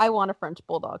 I want a French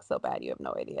bulldog so bad, you have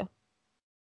no idea.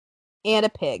 And a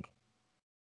pig.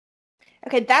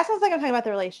 Okay, that sounds like I'm talking about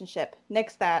the relationship.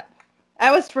 Nix that.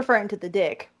 I was referring to the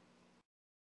dick.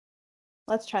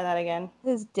 Let's try that again.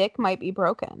 His dick might be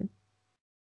broken.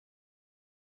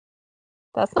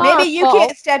 That's not Maybe you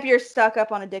can't step your stuck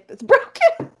up on a dick that's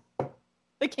broken.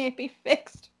 It can't be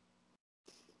fixed.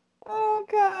 Oh,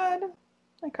 God.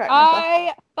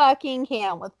 I fucking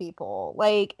can't with people.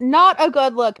 Like, not a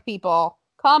good look, people.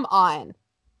 Come on.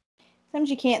 Sometimes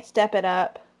you can't step it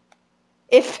up.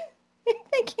 If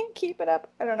they can't keep it up,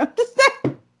 I don't know what to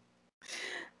say.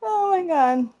 Oh my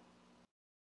God.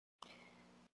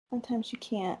 Sometimes you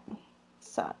can't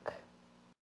suck.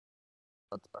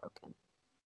 It's broken.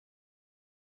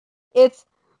 It's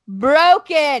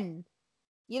broken.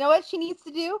 You know what she needs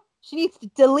to do? She needs to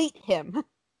delete him.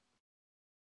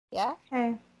 Yeah?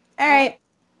 Okay. All right.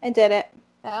 I did it.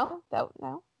 No.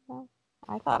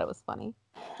 I thought it was funny.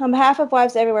 On behalf of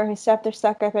wives everywhere who step their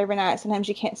suck up every night, sometimes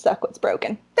you can't suck what's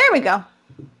broken. There we go.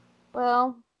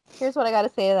 Well, here's what I got to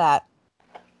say to that.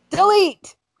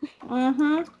 Delete!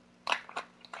 Mm-hmm.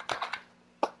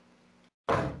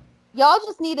 Y'all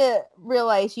just need to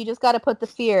realize you just got to put the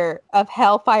fear of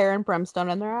hellfire and brimstone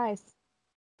in their eyes.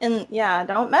 And yeah,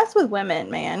 don't mess with women,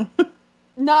 man.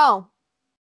 No.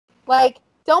 Like,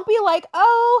 don't be like,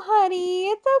 oh, honey,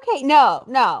 it's okay.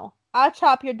 No. I'll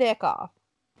chop your dick off.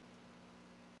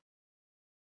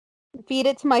 Feed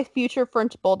it to my future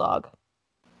French bulldog.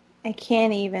 I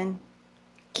can't even.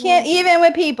 Can't even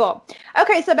with people.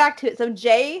 Okay, so back to it. So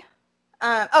Jay,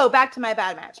 back to my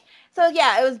bad match. So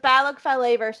yeah, it was Bad Luck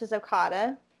Fale versus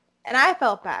Okada, and I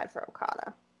felt bad for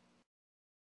Okada.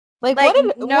 Like what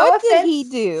did he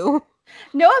do?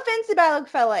 No offense to Bad Luck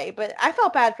Fale, but I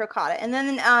felt bad for Okada. And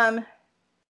then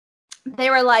they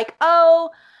were like, oh,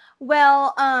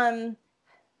 well, Okada's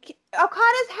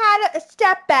had a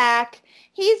step back.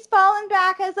 He's fallen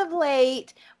back as of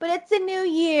late, but it's a new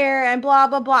year and blah,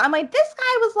 blah, blah. I'm like, this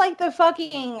guy was like the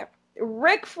fucking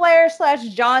Ric Flair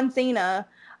 / John Cena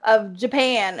of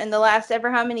Japan in the last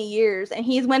ever how many years, and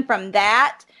he's went from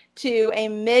that to a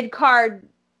mid-card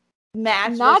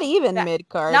match. Not even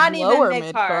mid-card. Not lower even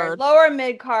mid-card. Lower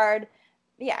mid-card.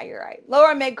 Yeah, you're right.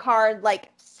 Lower mid-card, like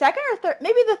second or third,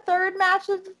 maybe the third match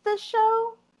of the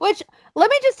show. Which, let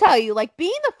me just tell you, like,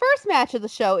 being the first match of the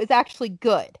show is actually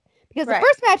good. Because the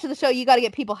first match of the show, you got to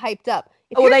get people hyped up.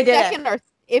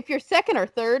 If you're second or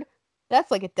third, that's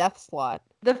like a death slot.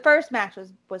 The first match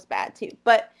was bad too,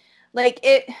 but like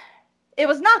it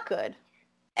was not good,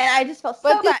 and I just felt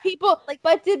so bad.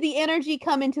 But did the energy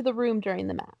come into the room during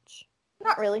the match?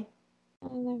 Not really.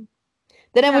 Then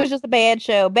it was just a bad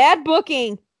show, bad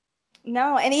booking.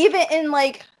 No, and even in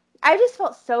like, I just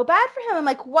felt so bad for him. I'm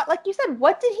like, what? Like you said,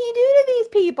 what did he do to these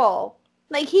people?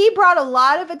 Like he brought a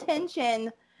lot of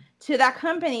attention to that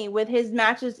company with his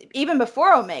matches even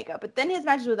before Omega, but then his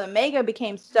matches with Omega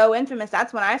became so infamous.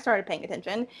 That's when I started paying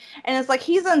attention, and it's like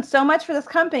he's done so much for this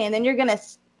company, and then you're gonna,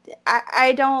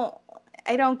 I don't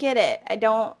get it. I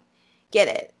don't get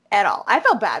it at all. I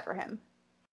felt bad for him.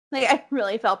 Like I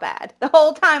really felt bad the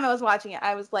whole time I was watching it.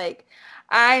 I was like,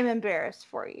 I'm embarrassed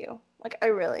for you. Like I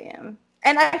really am.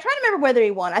 And I try to remember whether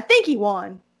he won. I think he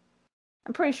won.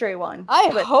 I'm pretty sure he won. I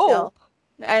hope. Still,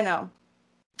 I know,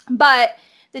 but.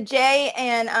 The Jay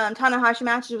and Tanahashi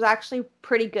match was actually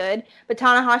pretty good, but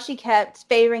Tanahashi kept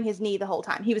favoring his knee the whole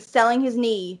time. He was selling his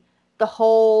knee the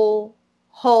whole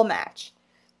match.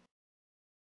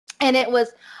 And it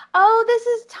was, oh, this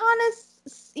is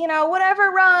Tana's,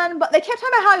 whatever run. But they kept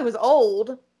talking about how he was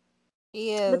old.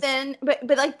 He is. But then, but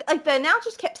like the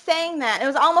announcers kept saying that. It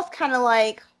was almost kind of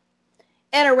like,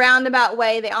 in a roundabout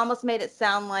way, they almost made it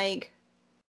sound like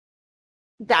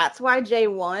that's why Jay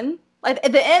won. Like,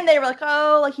 at the end, they were like,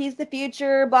 oh, like, he's the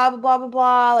future, blah, blah, blah, blah,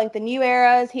 blah. Like, the new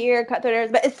era is here, cut through eras.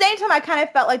 But at the same time, I kind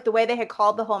of felt like the way they had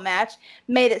called the whole match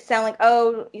made it sound like,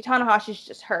 oh, Tanahashi's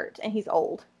just hurt, and he's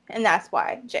old. And that's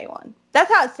why Jay won.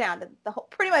 That's how it sounded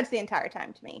pretty much the entire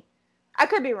time to me. I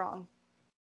could be wrong.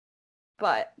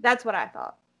 But that's what I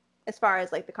thought, as far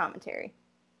as, like, the commentary.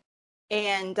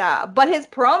 And, but his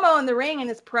promo in the ring and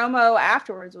his promo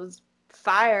afterwards was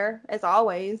fire, as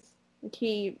always. Like,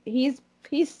 he's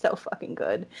so fucking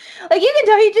good. Like, you can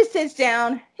tell he just sits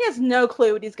down. He has no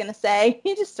clue what he's going to say.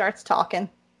 He just starts talking.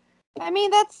 I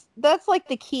mean, that's like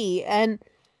the key. And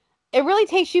it really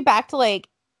takes you back to, like,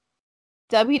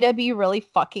 WWE really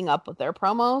fucking up with their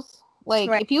promos. Like,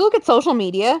 if you look at social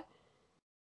media,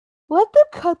 let them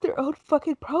cut their own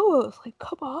fucking promos. Like,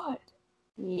 come on.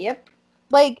 Yep.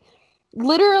 Like,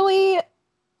 literally,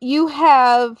 you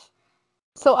have...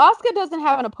 So, Asuka doesn't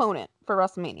have an opponent for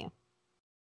WrestleMania.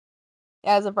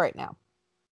 As of right now.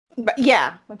 But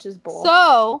yeah, which is bull.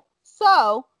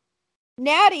 So,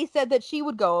 Natty said that she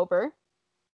would go over.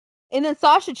 And then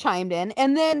Sasha chimed in.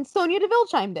 And then Sonya Deville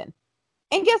chimed in.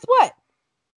 And guess what?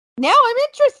 Now I'm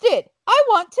interested. I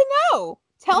want to know.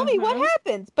 Tell me what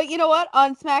happens. But you know what?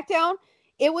 On SmackDown,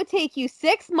 it would take you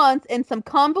 6 months and some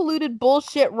convoluted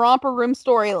bullshit romper room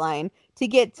storyline to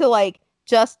get to, like,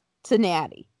 just to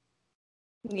Natty.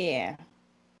 Yeah.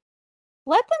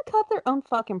 Let them cut their own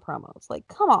fucking promos. Like,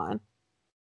 come on.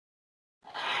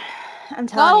 I'm telling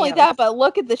you. Not only that, but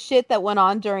look at the shit that went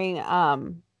on during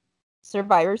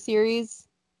Survivor Series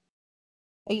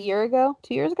a year ago?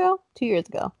 2 years ago? 2 years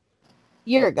ago.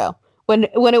 Year ago. When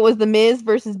it was The Miz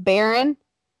versus Baron.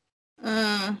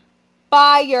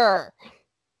 Fire!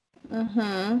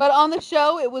 But on the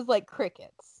show, it was like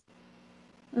crickets.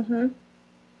 Let them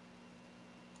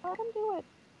do it.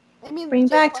 I mean, bring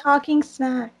back Talking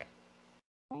Smack.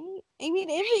 Right? I mean,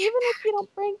 even if you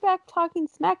don't bring back Talking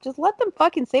Smack, just let them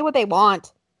fucking say what they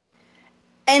want.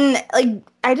 And, like,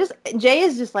 Jay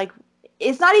is just, like,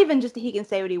 it's not even just that he can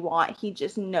say what he wants. He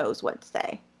just knows what to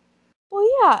say. Well,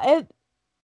 yeah.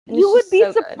 You would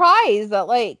be surprised that,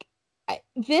 like,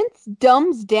 Vince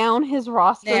dumbs down his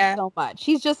roster so much.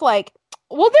 He's just like,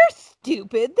 well, they're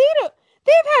stupid.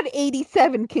 They've had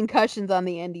 87 concussions on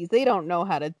the indies. They don't know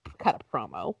how to cut a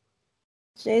promo.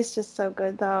 Jay's just so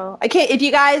good, though. I can't. If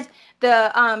you guys, what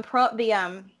do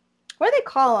they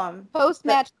call them?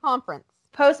 Post-match conference.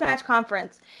 Post-match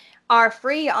conference are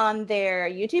free on their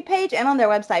YouTube page and on their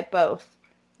website, both.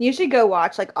 You should go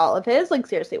watch, like, all of his. Like,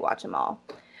 seriously, watch them all.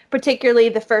 Particularly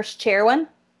the first chair one.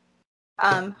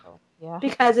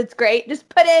 Because it's great. Just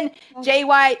put in Jay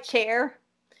White chair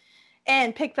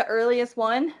and pick the earliest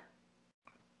one.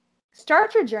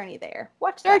 Start your journey there.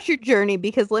 Start your journey,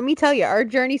 because let me tell you, our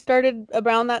journey started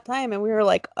around that time, and we were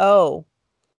like, oh.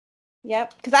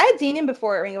 Yep, because I had seen him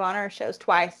before at Ring of Honor shows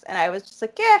twice, and I was just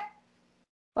like, yeah,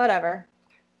 whatever.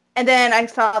 And then I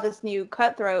saw this new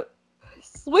Cutthroat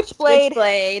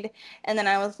Switchblade, and then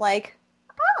I was like,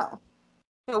 oh.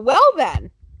 Well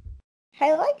then.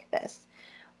 I like this.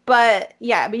 But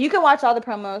yeah, but you can watch all the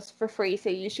promos for free, so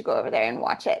you should go over there and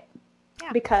watch it.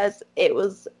 Yeah. Because it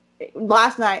was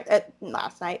last night.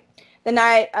 The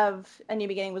night of The New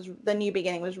Beginning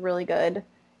was really good.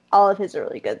 All of his are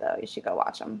really good though. You should go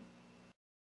watch them.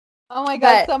 Oh my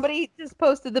god, But- somebody just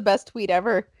posted the best tweet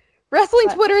ever. Wrestling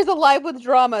What? Twitter is alive with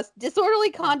dramas,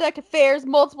 disorderly conduct, affairs,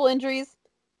 multiple injuries,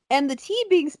 and the tea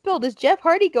being spilled is Jeff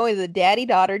Hardy going to the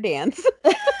daddy-daughter dance.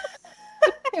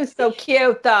 It was so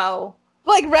cute though.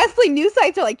 Like, wrestling news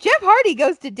sites are like, Jeff Hardy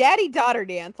goes to daddy-daughter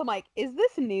dance. I'm like, is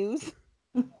this news?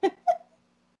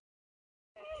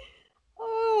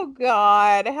 Oh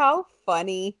god, how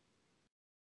funny.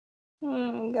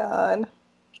 Oh god.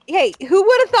 Hey, who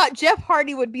would have thought Jeff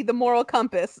Hardy would be the moral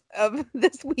compass of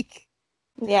this week?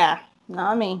 Yeah,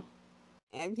 not me.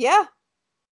 And yeah.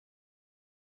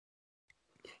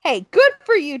 Hey, good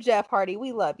for you, Jeff Hardy.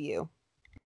 We love you.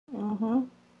 Mm-hmm.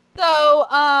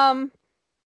 So,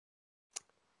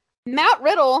 Matt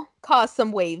Riddle caused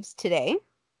some waves today.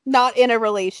 Not in a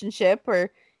relationship or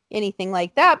anything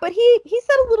like that, but he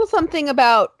said a little something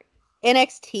about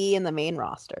NXT and the main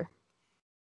roster.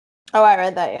 Oh, I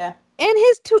read that, yeah. And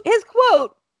his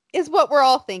quote is what we're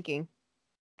all thinking.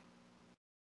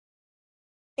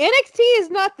 NXT is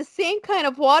not the same kind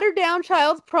of watered-down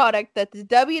child's product that the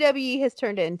WWE has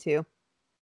turned into.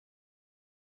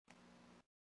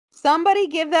 Somebody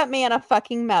give that man a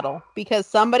fucking medal, because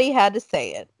somebody had to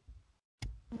say it.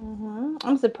 Mm-hmm.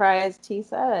 I'm surprised he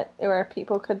said it, where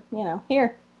people could,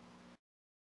 hear.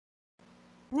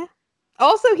 Yeah.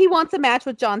 Also, he wants a match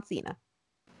with John Cena.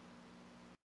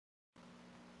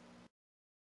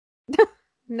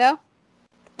 No?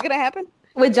 Gonna happen?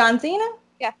 With John Cena?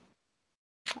 Yeah.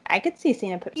 I could see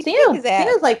Cena He'd kick his ass.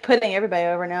 Cena's like putting everybody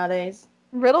over nowadays.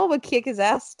 Riddle would kick his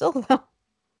ass still, though.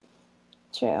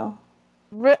 True.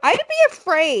 I'd be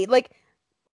afraid. Like,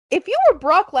 if you were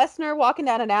Brock Lesnar walking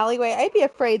down an alleyway, I'd be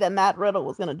afraid that Matt Riddle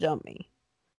was gonna jump me.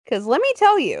 Because let me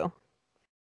tell you,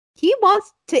 he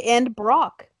wants to end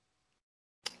Brock.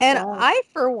 And Yeah. I,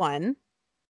 for one,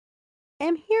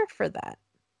 am here for that.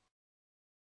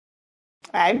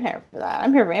 I'm here for that.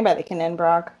 I'm here for anybody that can end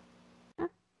Brock.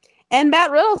 And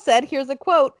Matt Riddle said, here's a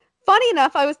quote, "Funny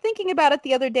enough, I was thinking about it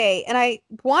the other day, and I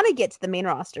want to get to the main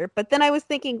roster, but then I was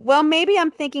thinking, well, maybe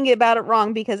I'm thinking about it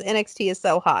wrong because NXT is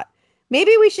so hot.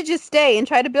 Maybe we should just stay and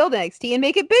try to build NXT and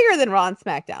make it bigger than Raw and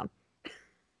SmackDown."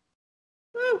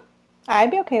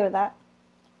 I'd be okay with that.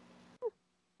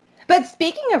 But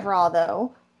speaking of Raw,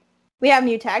 though, we have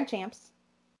new tag champs.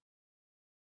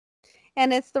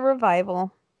 And it's the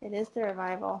Revival. It is the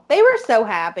Revival. They were so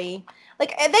happy.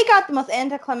 Like, they got the most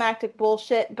anticlimactic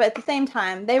bullshit, but at the same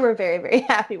time, they were very, very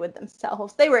happy with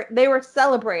themselves. They were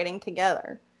celebrating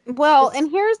together. Well,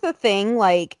 and here's the thing,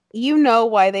 like, you know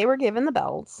why they were given the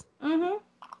belts. Mm-hmm.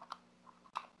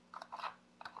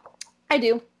 I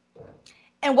do.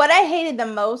 And what I hated the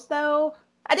most, though,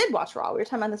 I did watch Raw. We were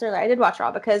talking about this earlier. I did watch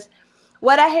Raw because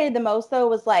what I hated the most, though,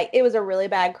 was, like, it was a really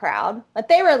bad crowd. Like,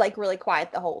 they were, like, really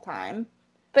quiet the whole time.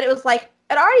 But it was, like,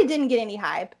 it already didn't get any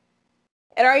hype.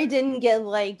 It already didn't get,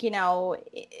 like,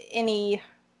 any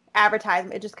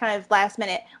advertisement. It just kind of last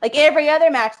minute. Like, every other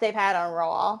match they've had on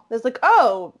Raw, there's like,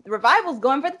 oh, the Revival's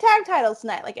going for the tag titles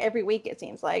tonight. Like, every week, it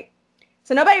seems like.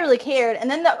 So nobody really cared.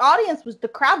 And then the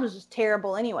crowd was just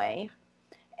terrible anyway.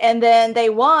 And then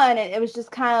they won, and it was just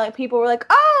kind of like people were like,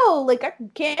 oh, like, I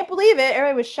can't believe it.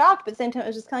 Everybody was shocked, but at the same time, it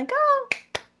was just kind of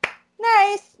like, oh,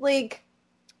 nice. Like,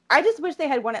 I just wish they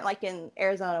had won it, like, in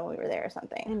Arizona when we were there or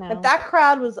something. I know. But that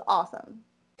crowd was awesome.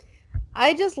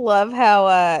 I just love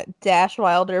how Dash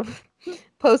Wilder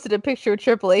posted a picture of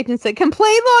Triple H and said,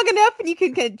 "Complain long enough and you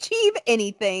can achieve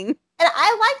anything." And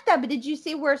I like that, but did you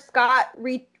see where Scott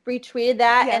retweeted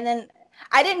that? Yeah. And then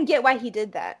I didn't get why he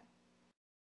did that.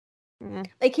 Mm.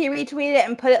 Like, he retweeted it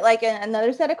and put it, like, in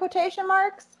another set of quotation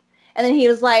marks. And then he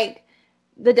was like,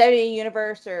 the WWE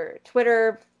Universe or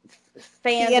Twitter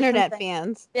fans. The or internet something.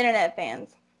 fans. Internet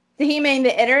fans. Did he mean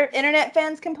the internet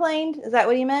fans complained? Is that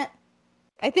what he meant?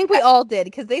 I think we all did,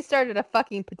 because they started a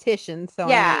fucking petition. So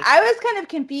Yeah, I was kind of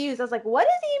confused. I was like, what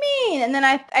does he mean? And then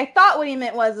I thought what he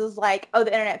meant was like, oh,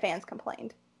 the internet fans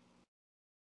complained.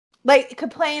 Like,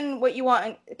 complain what you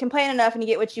want, complain enough and you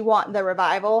get what you want, the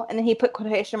Revival. And then he put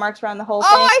quotation marks around the whole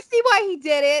thing. Oh, I see why he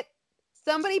did it.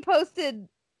 Somebody posted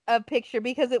a picture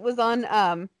because it was on,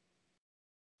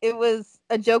 it was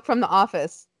a joke from The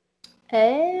Office.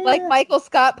 Like Michael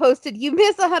Scott posted, "You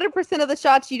miss 100% of the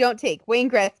shots you don't take, Wayne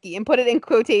Gretzky," and put it in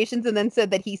quotations and then said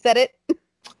that he said it.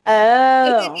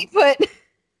 And then Oh. he put,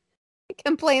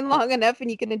 "Complain long enough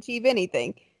and you can achieve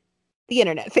anything." The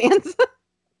internet fans.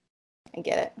 I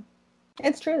get it.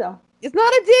 It's true, though. It's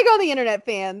not a dig on the internet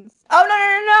fans. Oh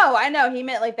no! I know he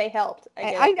meant like they helped.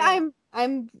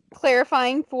 I'm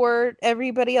clarifying for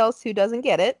everybody else who doesn't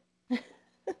get it.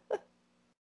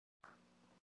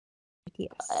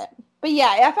 Yes. But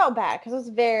yeah, I felt bad because it was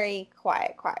a very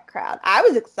quiet crowd. I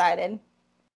was excited.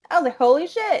 I was like, holy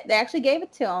shit, they actually gave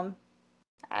it to him.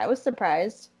 I was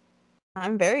surprised.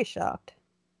 I'm very shocked.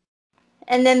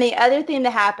 And then the other thing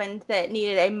that happened that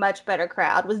needed a much better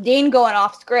crowd was Dean going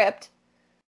off script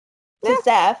to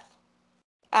Seth.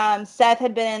 Seth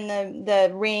had been in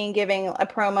the ring giving a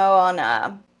promo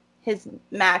on his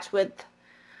match with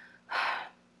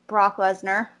Brock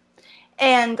Lesnar.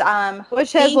 And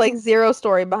which has like zero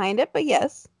story behind it, but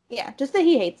yes. Yeah, just that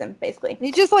he hates him, basically.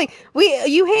 He's just like,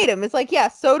 you hate him. It's like, yeah,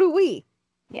 so do we.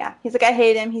 Yeah, he's like, I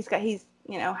hate him. He's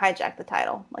hijacked the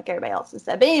title, like everybody else has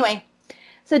said. But anyway,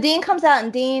 so Dean comes out,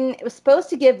 and Dean was supposed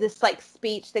to give this like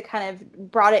speech that kind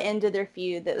of brought it into their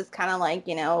feud. That was kind of like,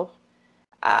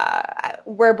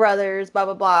 we're brothers, blah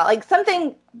blah blah, like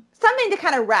something to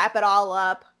kind of wrap it all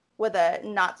up with a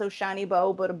not so shiny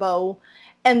bow, but a bow.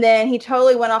 And then he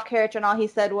totally went off character, and all he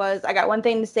said was, I got one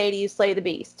thing to say to you, slay the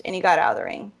beast. And he got out of the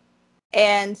ring.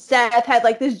 And Seth had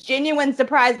like this genuine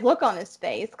surprised look on his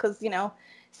face because,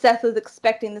 Seth was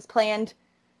expecting this planned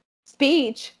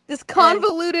speech. This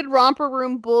convoluted romper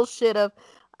room bullshit of,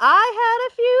 I had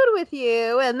a feud with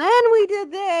you, and then we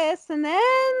did this, and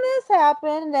then this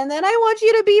happened, and then I want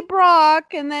you to be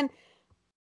Brock, and then...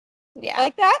 Yeah.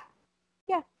 Like that?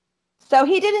 Yeah. So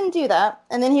he didn't do that,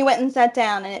 and then he went and sat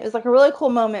down, and it was like a really cool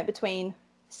moment between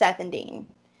Seth and Dean.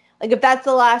 Like, if that's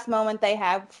the last moment they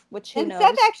have, which who knows.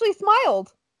 And Seth actually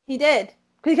smiled. He did.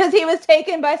 Because he was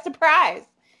taken by surprise.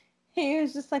 He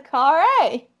was just like, all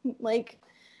right. Like,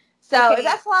 so if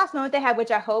that's the last moment they had,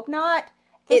 which I hope not,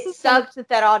 it sucked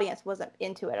that audience wasn't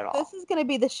into it at all. This is going to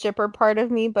be the shipper part of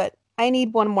me, but I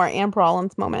need one more Amber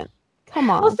Rollins moment. Come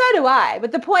on. Well, so do I.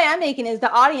 But the point I'm making is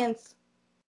the audience,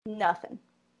 nothing.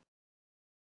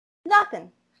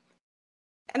 Nothing.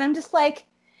 And I'm just like,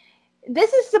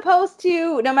 this is supposed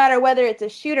to, no matter whether it's a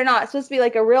shoot or not, it's supposed to be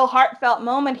like a real heartfelt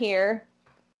moment here.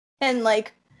 And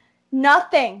like,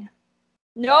 nothing.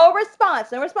 No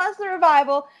response. No response to the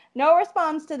revival. No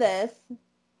response to this.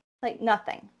 Like,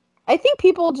 nothing. I think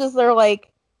people just are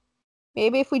like,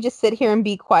 maybe if we just sit here and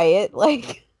be quiet,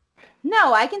 like...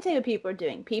 No, I can tell you what people are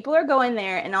doing. People are going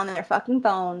there and on their fucking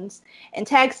phones and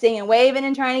texting and waving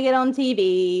and trying to get on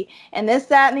TV and this,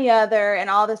 that, and the other and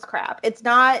all this crap. It's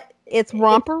not... It's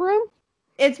romper room?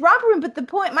 It's romper room, but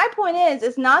my point is,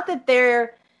 it's not that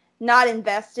they're not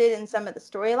invested in some of the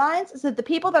storylines. It's that the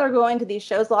people that are going to these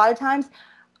shows a lot of times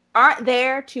aren't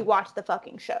there to watch the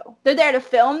fucking show. They're there to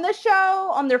film the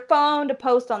show on their phone, to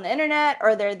post on the internet,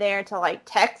 or they're there to, like,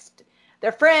 text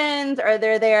their friends, or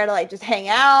they're there to, like, just hang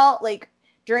out, like,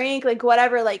 drink, like,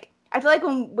 whatever. Like, I feel like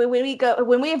when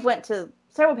we have went to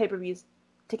several pay-per-views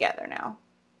together now.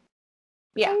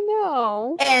 Yeah. I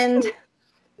know. And...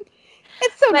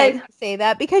 It's so nice to say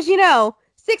that because,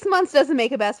 6 months doesn't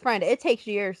make a best friend. It takes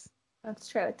years. That's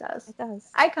true. It does. It does.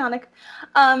 Iconic.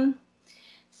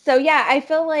 So, yeah, I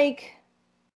feel like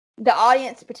the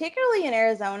audience, particularly in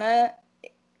Arizona,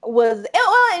 was...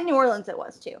 Well, in New Orleans it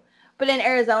was, too. But in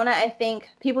Arizona, I think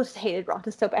people just hated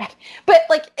Ronda so bad. But,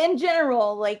 like, in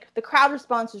general, like, the crowd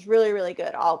response was really, really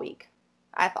good all week,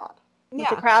 I thought. Yeah.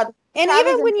 The crowd... And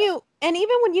even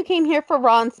when you came here for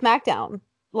Raw and SmackDown,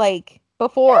 like,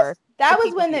 before... Yes. That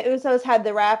was when the Usos had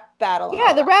the rap battle.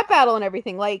 Yeah, the rap battle and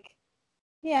everything. Like,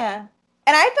 yeah.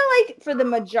 And I feel like for the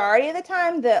majority of the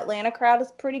time, the Atlanta crowd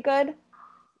is pretty good.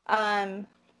 But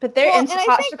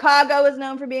Chicago is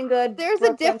known for being good. There's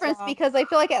a difference because I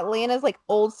feel like Atlanta's like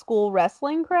old school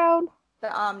wrestling crowd.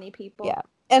 The Omni people. Yeah.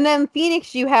 And then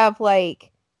Phoenix, you have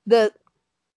like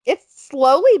it's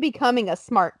slowly becoming a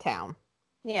smart town.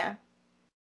 Yeah.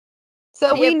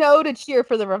 So we know to cheer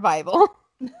for the revival.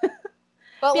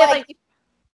 But yeah, like,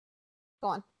 go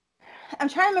on. I'm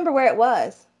trying to remember where it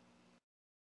was.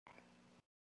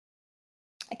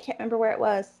 I can't remember where it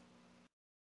was.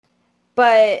 But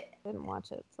I didn't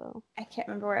watch it, so I can't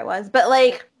remember where it was. But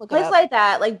like places like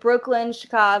that, like Brooklyn,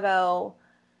 Chicago,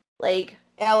 like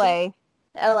LA,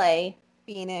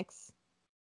 Phoenix,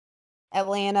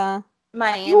 Atlanta,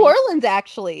 Miami. New Orleans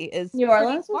actually is New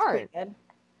Orleans smart. Was pretty good.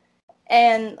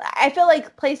 And I feel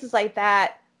like places like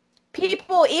that,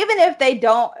 people, even if they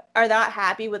are not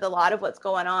happy with a lot of what's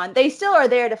going on, they still are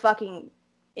there to fucking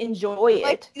enjoy it.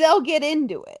 Like, they'll get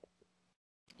into it.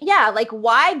 Yeah, like,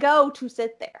 why go to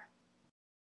sit there?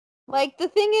 Like, the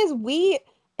thing is, we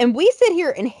sit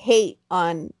here and hate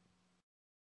on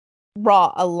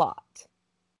Raw a lot.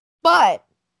 But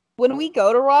when we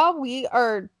go to Raw, we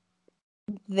are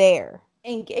there.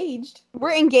 engaged.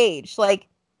 We're engaged. Like,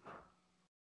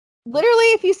 literally,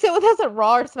 if you sit with us at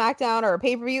Raw or SmackDown or a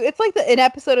pay-per-view, it's like an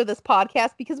episode of this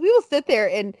podcast because we will sit there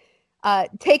and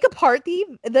take apart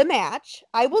the match.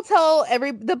 I will tell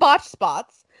the botch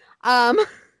spots. I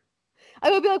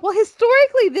would be like, well,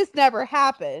 historically, this never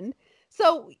happened.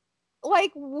 So,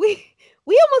 like, we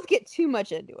almost get too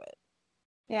much into it.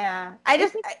 Yeah.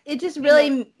 It just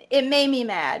really, it made me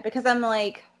mad because I'm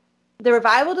like, the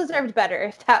Revival deserved better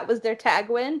if that was their tag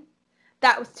win.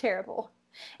 That was terrible.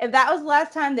 If that was the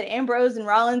last time that Ambrose and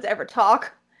Rollins ever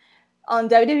talk on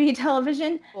WWE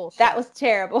television, Bullshit. That was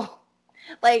terrible.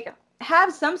 Like,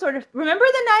 have some sort of... Remember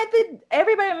the night that...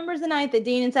 Everybody remembers the night that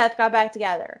Dean and Seth got back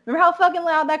together. Remember how fucking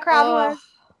loud that crowd was?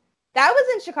 That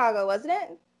was in Chicago, wasn't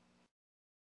it?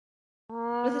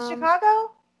 Was it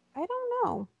Chicago? I don't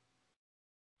know.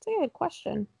 That's a good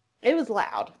question. It was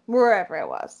loud. Wherever it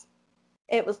was.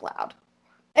 It was loud.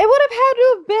 It would have had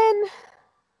to have been...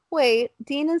 Wait,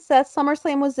 Dean and Seth,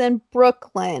 SummerSlam was in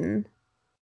Brooklyn.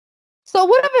 So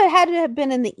would have had to have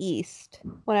been in the East,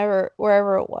 wherever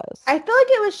it was. I feel like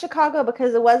it was Chicago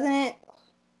because it wasn't...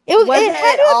 It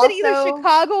had to have been either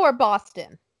Chicago or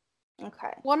Boston.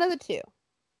 Okay. One of the two.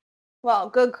 Well,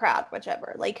 good crowd,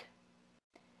 whichever. Like,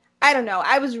 I don't know.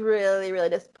 I was really, really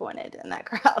disappointed in that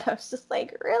crowd. I was just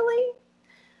like, really?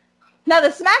 Now, the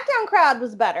SmackDown crowd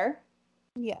was better.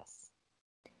 Yes.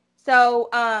 So,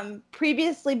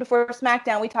 previously, before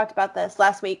SmackDown, we talked about this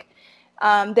last week.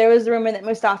 There was a rumor that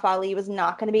Mustafa Ali was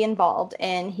not going to be involved,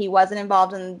 and he's not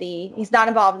involved in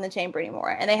the Chamber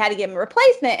anymore, and they had to give him a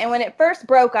replacement. And when it first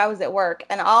broke, I was at work,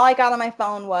 and all I got on my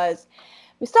phone was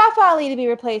Mustafa Ali to be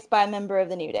replaced by a member of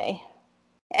the New Day.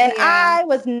 And I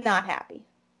was not happy.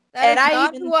 That is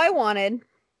not who I wanted.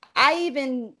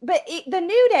 The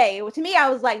New Day, to me, I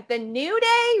was like, the New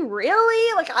Day?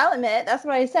 Really? Like, I'll admit, that's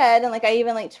what I said. And, like, I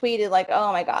even, like, tweeted, like,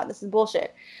 oh, my God, this is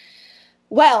bullshit.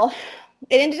 Well,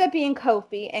 it ended up being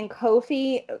Kofi, and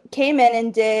Kofi came in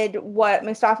and did what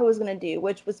Mustafa was going to do,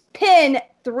 which was pin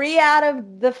 3 out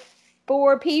of the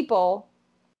 4 people.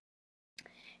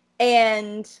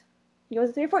 And, was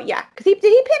it 3 or 4? Yeah, because did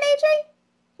he pin AJ?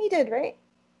 He did, right?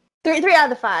 3 out of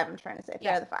the 5, I'm trying to say. 3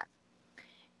 out of the 5.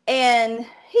 And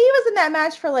he was in that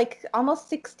match for like almost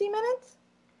 60 minutes.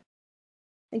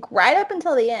 Like right up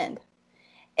until the end.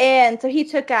 And so he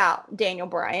took out Daniel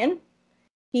Bryan.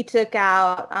 He took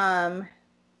out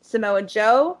Samoa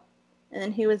Joe. And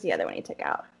then who was the other one he took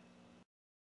out?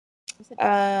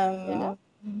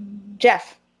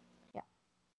 Jeff. Yeah.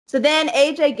 So then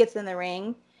AJ gets in the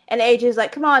ring. And AJ's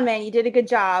like, come on, man, you did a good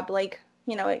job. Like,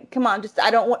 you know, come on, I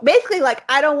don't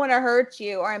want to hurt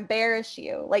you or embarrass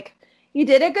you. Like, you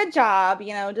did a good job,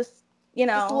 just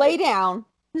lay down.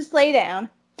 Just lay down.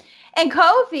 And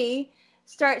Kofi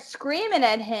starts screaming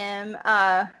at him,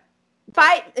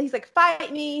 fight. He's like,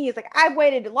 fight me. He's like, I've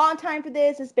waited a long time for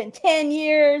this. It's been 10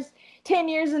 years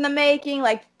in the making.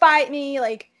 Like, fight me.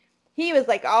 Like, he was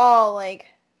like all like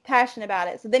passionate about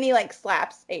it. So then he like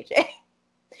slaps AJ.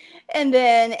 And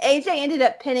then AJ ended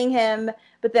up pinning him,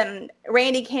 but then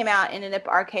Randy came out and ended up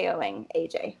RKOing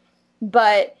AJ.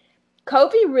 But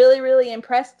Kofi really, really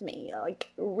impressed me. Like,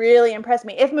 really impressed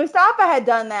me. If Mustafa had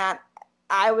done that,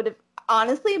 I would have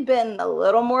honestly been a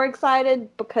little more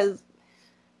excited because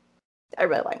I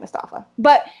really like Mustafa.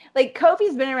 But, like,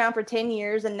 Kofi's been around for 10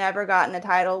 years and never gotten a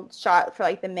title shot for,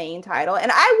 like, the main title.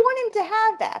 And I want him to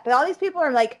have that. But all these people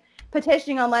are, like,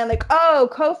 petitioning online, like, oh,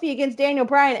 Kofi against Daniel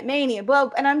Bryan at Mania.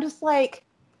 Blah. And I'm just like,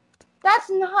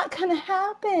 that's not going to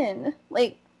happen.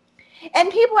 Like,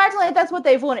 and people acting like that's what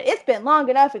they've wanted. It's been long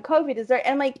enough, and Kofi deserves.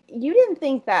 And I'm like, you didn't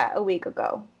think that a week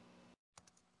ago.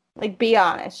 Like, be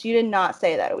honest, you did not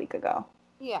say that a week ago.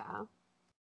 Yeah.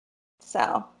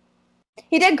 So,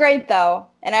 he did great though,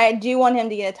 and I do want him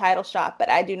to get a title shot, but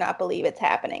I do not believe it's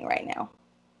happening right now.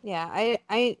 Yeah,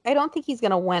 I don't think he's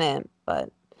gonna win it,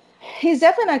 but he's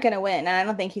definitely not gonna win, and I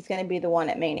don't think he's gonna be the one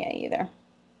at Mania either.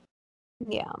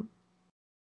 Yeah.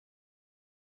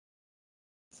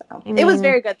 So it was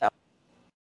very good though.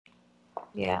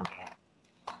 Yeah.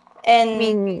 And I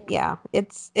mean, yeah,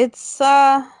 it's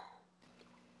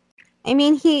I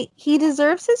mean, he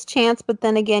deserves his chance, but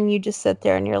then again, you just sit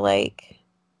there and you're like,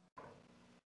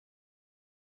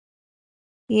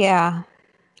 yeah.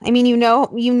 I mean, you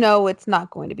know it's not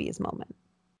going to be his moment.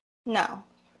 No.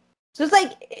 So it's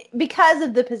like, because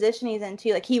of the position he's in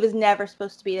too, like, he was never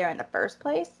supposed to be there in the first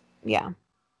place. Yeah.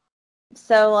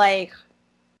 So, like,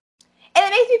 and it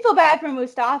makes me feel bad for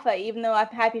Mustafa, even though I'm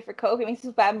happy for Kofi. It makes me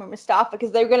feel bad for Mustafa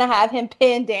because they're going to have him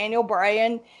pin Daniel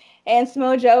Bryan and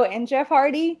Samoa Joe and Jeff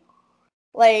Hardy,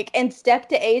 like, and step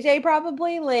to AJ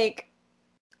probably. Like,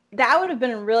 that would have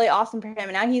been really awesome for him.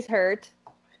 And now he's hurt.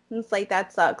 It's like,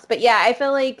 that sucks. But yeah, I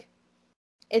feel like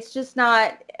it's just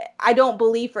not, I don't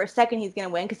believe for a second he's going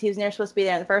to win because he was never supposed to be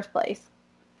there in the first place.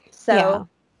 So, Yeah.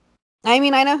 I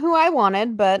mean, I know who I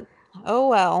wanted, but oh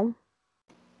well.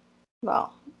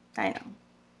 well, I know.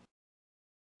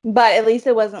 But at least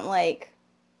it wasn't like,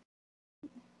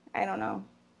 I don't know.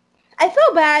 I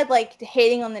feel bad, like,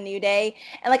 hating on the New Day.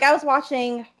 And, like, I was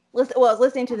listening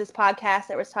to this podcast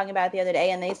that was talking about it the other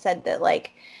day, and they said that,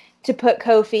 like, to put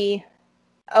Kofi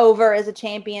over as a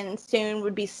champion soon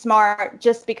would be smart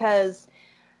just because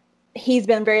he's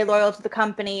been very loyal to the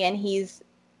company, and he's,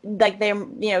 like,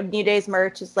 New Day's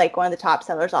merch is, like, one of the top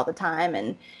sellers all the time,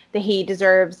 and that he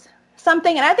deserves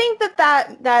something. And I think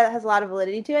that has a lot of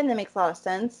validity to it, and that makes a lot of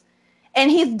sense.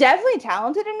 And he's definitely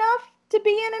talented enough to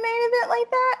be in a main event like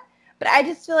that. But I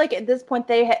just feel like at this point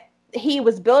he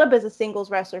was built up as a singles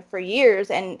wrestler for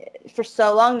years, and for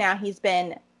so long now he's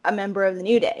been a member of the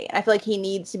New Day. And I feel like he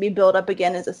needs to be built up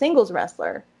again as a singles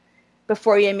wrestler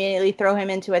before you immediately throw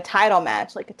him into a title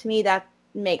match. Like, to me, that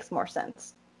makes more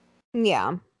sense.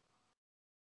 Yeah.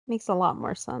 Makes a lot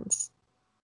more sense.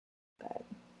 But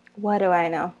what do I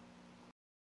know?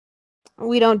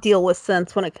 We don't deal with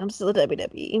sense when it comes to the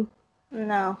WWE.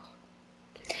 No.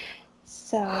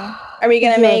 So, are we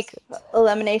going to make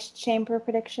Elimination Chamber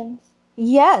predictions?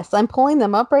 Yes, I'm pulling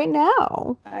them up right now.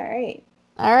 All right.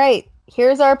 All right.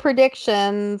 Here's our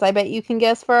predictions. I bet you can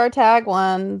guess for our tag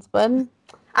ones, but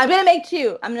I'm going to make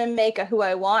two. I'm going to make a who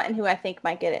I want and who I think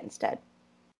might get it instead.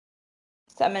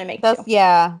 So I'm going to make two.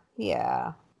 Yeah.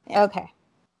 Yeah. Okay.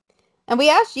 And we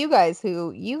asked you guys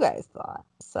who you guys thought,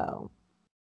 so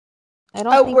I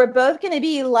don't think... we're both going to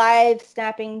be live,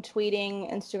 snapping,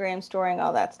 tweeting, Instagram storing,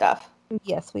 all that stuff.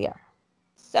 Yes, we are.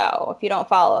 So if you don't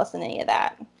follow us in any of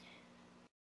that.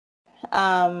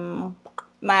 My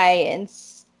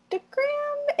Instagram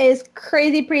is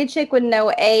Crazy Pretty Chick with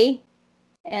no A.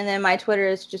 And then my Twitter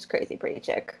is just Crazy Pretty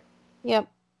Chick. Yep.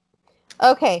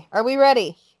 Okay, are we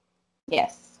ready?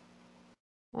 Yes.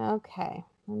 Okay,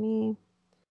 let me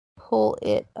pull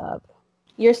it up.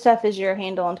 Your stuff is your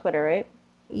handle on Twitter, right?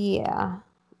 Yeah.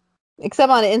 Except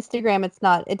on Instagram,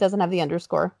 it doesn't have the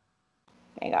underscore.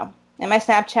 There you go. And my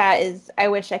Snapchat is, I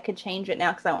wish I could change it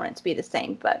now because I want it to be the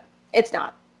same, but it's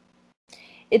not.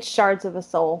 It's Shards of a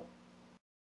Soul.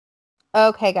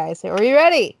 Okay, guys, are we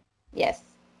ready? Yes.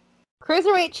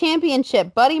 Cruiserweight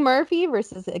Championship, Buddy Murphy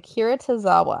versus Akira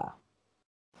Tozawa.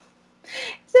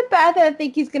 Is it bad that I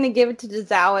think he's going to give it to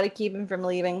Tozawa to keep him from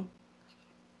leaving?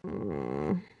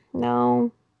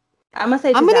 No. I'm going to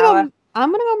say Tozawa.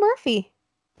 I'm gonna go Murphy.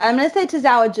 I'm going to say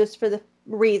Tozawa just for the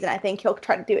reason I think he'll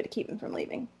try to do it to keep him from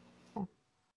leaving.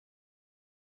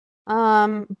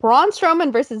 Braun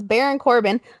Strowman versus Baron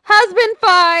Corbin, husband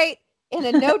fight in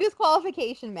a no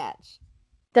disqualification match.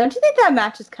 Don't you think that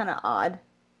match is kind of odd?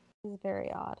 It's very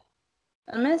odd.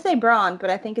 I'm going to say Braun, but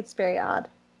I think it's very odd.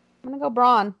 I'm going to go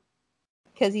Braun.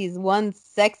 Because he's one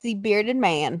sexy bearded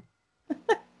man.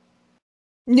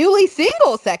 Newly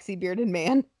single sexy bearded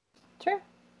man. Sure.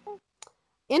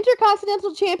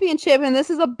 Intercontinental Championship, and this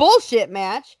is a bullshit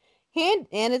match. And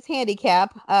it's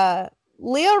handicap.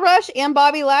 Leo Rush and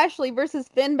Bobby Lashley versus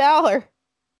Finn Balor.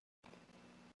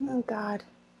 Oh, God.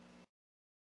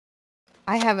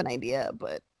 I have an idea,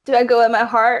 but... Do I go with my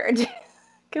heart or do I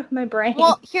go with my brain?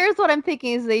 Well, here's what I'm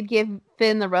thinking is they'd give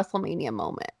Finn the WrestleMania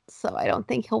moment. So I don't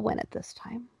think he'll win it this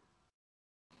time.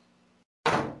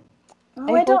 I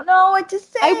don't know what to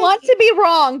say. I want to be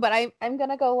wrong, but I'm going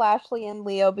to go Lashley and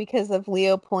Leo because of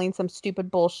Leo pulling some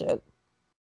stupid bullshit.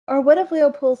 Or what if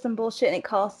Leo pulls some bullshit and it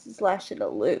causes Lashley to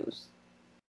lose?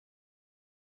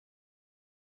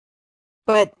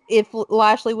 But if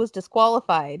Lashley was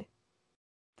disqualified,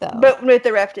 though. But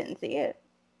the ref didn't see it.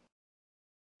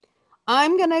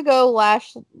 I'm going to go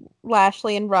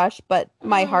Lashley and Rush, but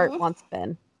my heart wants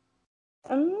Finn.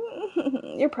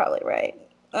 You're probably right.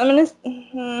 I'm going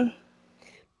to...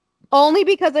 Only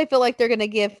because I feel like they're going to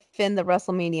give Finn the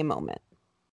WrestleMania moment.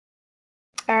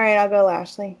 All right, I'll go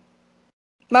Lashley.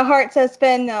 My heart says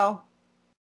Finn, though.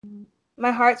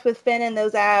 My heart's with Finn and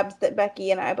those abs that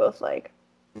Becky and I both like.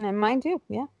 And mine too,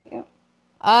 yeah.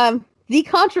 Yeah. The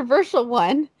controversial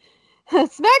one. SmackDown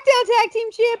Tag Team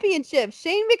Championship.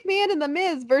 Shane McMahon and The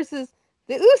Miz versus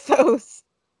the Usos.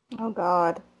 Oh,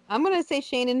 God. I'm going to say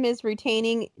Shane and Miz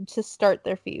retaining to start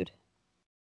their feud.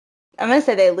 I'm going to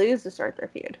say they lose to start their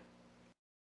feud.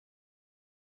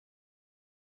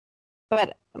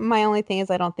 But my only thing is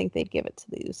I don't think they'd give it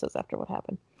to the Usos after what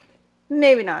happened.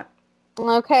 Maybe not.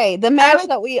 Okay, the match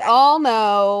that we all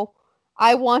know.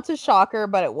 I want a shocker,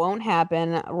 but it won't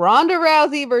happen. Ronda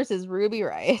Rousey versus Ruby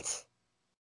Riott.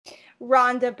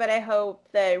 Ronda, but I hope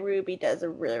that Ruby does a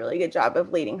really, really good job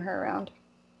of leading her around.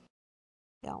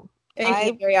 No.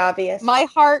 Very obvious. My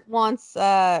heart wants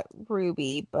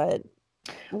Ruby, but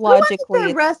Who was logically it that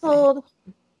it's wrestled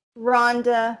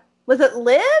Ronda? Was it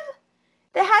Liv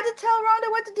that had to tell Ronda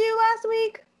what to do last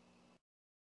week?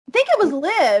 I think it was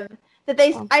Liv that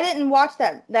they. I didn't watch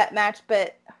that match,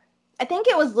 but I think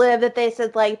it was Liv that they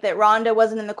said like that Ronda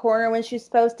wasn't in the corner when she's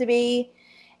supposed to be,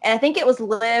 and I think it was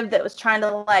Liv that was trying to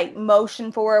like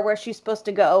motion for her where she's supposed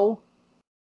to go.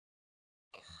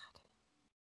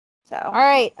 So. All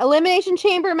right, Elimination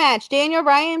Chamber match. Daniel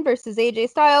Bryan versus AJ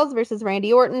Styles versus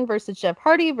Randy Orton versus Jeff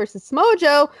Hardy versus Samoa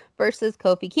Joe versus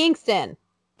Kofi Kingston.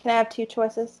 Can I have two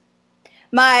choices?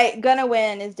 My gonna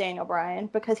win is Daniel Bryan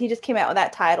because he just came out with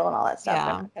that title and all that stuff.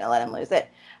 Yeah. I'm not gonna let him lose it.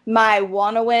 My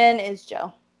wanna win is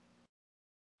Joe.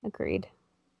 Agreed.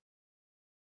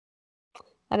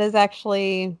 That is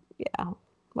actually,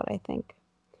 what I think.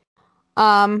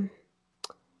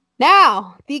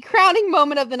 Now, the crowning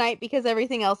moment of the night, because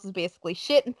everything else is basically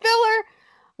shit and filler.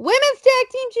 Women's Tag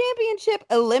Team Championship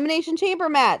Elimination Chamber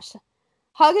match.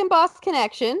 Hug and Boss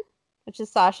Connection, which is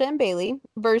Sasha and Bayley,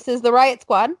 versus the Riot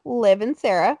Squad, Liv and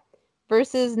Sarah,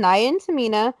 versus Nia and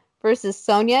Tamina, versus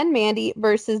Sonya and Mandy,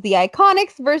 versus the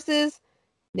Iconics, versus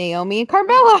Naomi and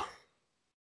Carmella.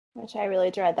 Which I really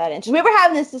dread that inch. We were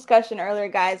having this discussion earlier,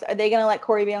 guys. Are they going to let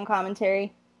Corey be on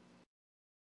commentary?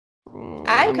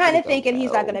 I'm kind of thinking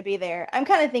he's not going to be there. I'm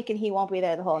kind of thinking he won't be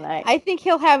there the whole night. I think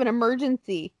he'll have an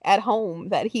emergency at home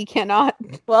that he cannot.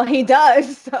 Well, he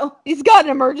does, so. He's got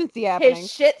an emergency happening.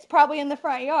 His shit's probably in the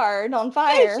front yard on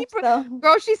fire. Yeah,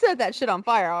 Girl, she set that shit on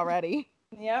fire already.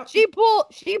 Yep. She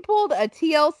pulled a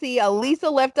TLC, a Lisa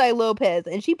Left Eye Lopez,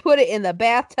 and she put it in the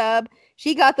bathtub.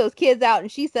 She got those kids out,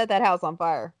 and she set that house on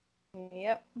fire.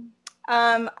 Yep.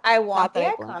 I want the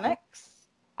Iconics.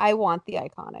 I want the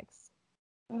Iconics.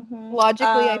 Mm-hmm.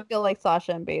 Logically, I feel like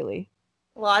Sasha and Bayley.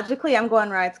 Logically, I'm going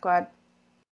Riot Squad.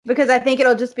 Because I think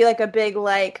it'll just be like a big,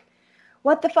 like,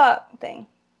 what the fuck thing.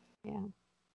 Yeah.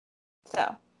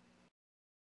 So.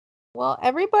 Well,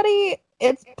 everybody,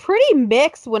 it's pretty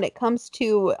mixed when it comes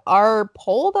to our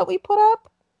poll that we put up.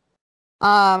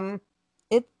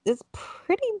 It is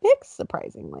pretty mixed,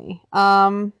 surprisingly.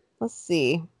 Let's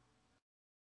see.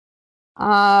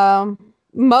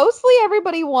 Mostly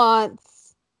everybody wants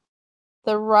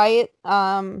the Riot,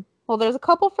 well, there's a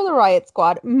couple for the Riot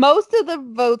Squad. Most of the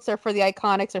votes are for the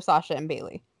Iconics or Sasha and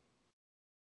Bayley.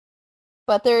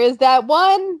 But there is that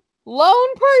one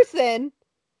lone person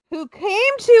who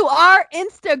came to our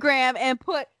Instagram and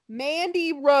put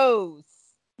Mandy Rose.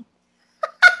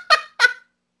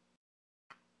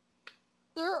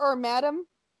 Sir or madam?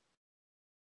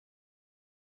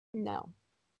 No.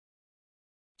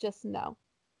 Just no.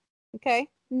 Okay?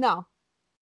 No.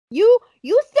 You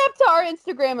stepped to our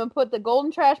Instagram and put the Golden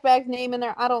Trash Bag's name in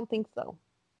there? I don't think so.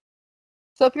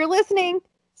 So if you're listening,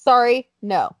 sorry,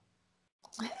 no.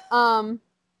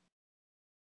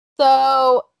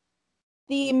 So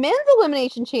the men's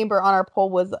elimination chamber on our poll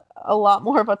was a lot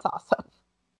more of a toss-up.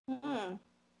 Mm-hmm.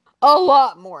 A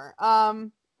lot more.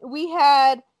 We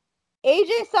had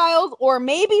AJ Styles or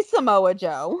maybe Samoa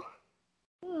Joe.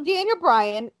 Daniel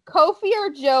Bryan, Kofi or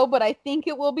Joe, but I think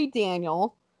it will be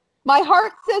Daniel. My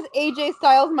heart says AJ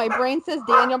Styles. My brain says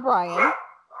Daniel Bryan.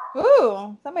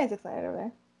 Ooh, somebody's excited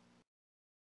over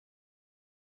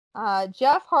there.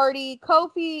 Jeff Hardy,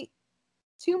 Kofi,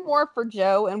 2 more for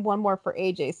Joe and 1 more for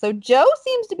AJ. So Joe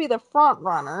seems to be the front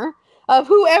runner of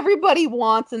who everybody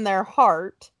wants in their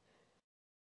heart.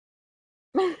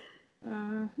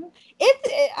 Mm-hmm.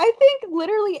 I think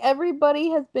literally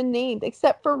everybody has been named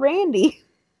except for Randy.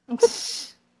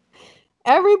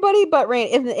 Everybody but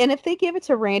Randy. And if they give it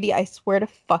to Randy, I swear to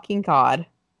fucking God.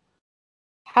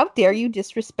 How dare you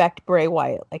disrespect Bray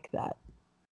Wyatt like that?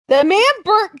 The man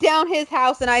burnt down his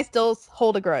house and I still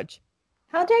hold a grudge.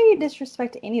 How dare you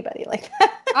disrespect anybody like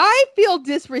that? I feel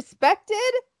disrespected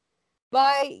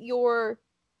by your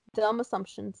dumb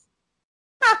assumptions.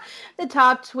 The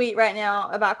top tweet right now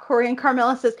about Corey and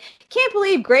Carmella says, can't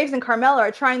believe Graves and Carmella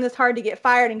are trying this hard to get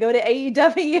fired and go to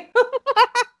AEW.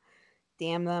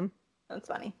 Damn them. That's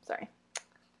funny. Sorry.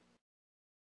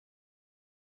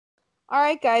 All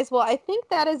right, guys. Well, I think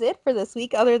that is it for this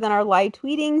week, other than our live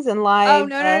tweetings and live... Oh,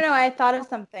 no. I thought of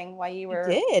something while you were...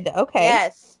 You did? Okay.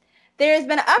 Yes. There has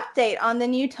been an update on the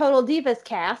new Total Divas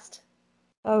cast.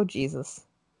 Oh, Jesus.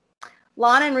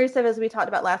 Lana and Rusev, as we talked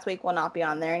about last week, will not be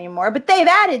on there anymore, but they've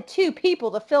added 2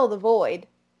 people to fill the void.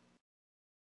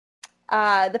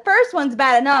 The first one's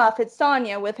bad enough. It's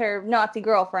Sonya with her Nazi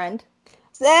girlfriend.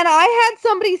 And I had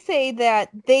somebody say that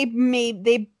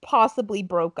they possibly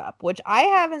broke up, which I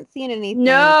haven't seen anything.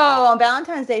 No, on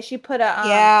Valentine's Day she put a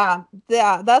yeah.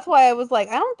 That's why I was like,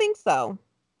 I don't think so.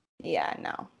 Yeah,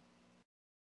 no.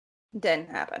 Didn't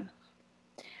happen.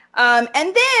 And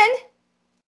then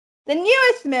the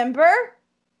newest member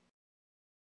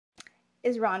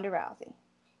is Ronda Rousey.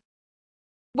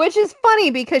 Which is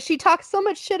funny because she talks so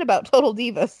much shit about Total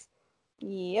Divas.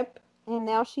 Yep. And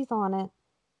now she's on it.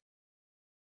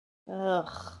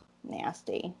 Ugh,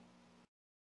 nasty.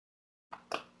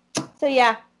 So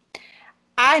yeah,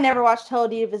 I never watched Total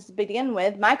Divas to begin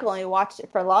with. Michael only watched it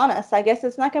for Lana, so I guess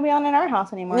it's not going to be on in our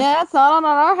house anymore. Yeah, it's not on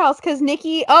our house because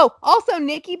Nikki... Oh, also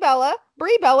Nikki Bella,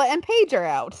 Brie Bella, and Paige are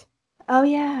out. Oh,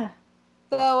 yeah.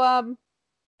 So,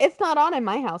 it's not on in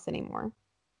my house anymore.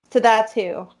 So that's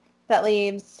who. That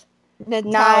leaves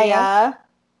Natalya,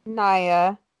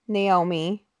 Nia,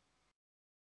 Naomi.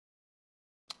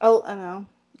 Oh, I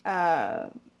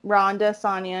know. Ronda,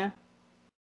 Sonya.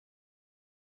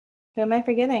 Who am I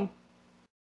forgetting?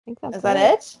 I think that's Is that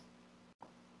it?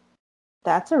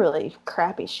 That's a really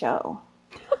crappy show.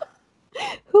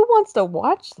 Who wants to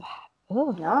watch that?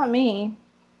 Ugh. Not me.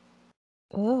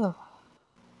 Ugh.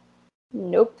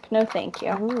 Nope. No, thank you.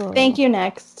 Ugh. Thank you.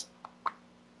 Next.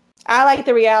 I like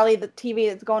the reality, the TV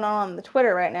that's going on the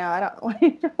Twitter right now. I don't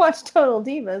want to watch Total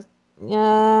Divas.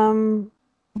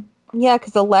 Yeah,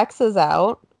 because Alexa's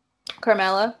out.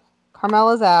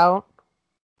 Carmella's out.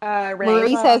 Renee's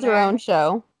Maurice has her own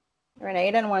show.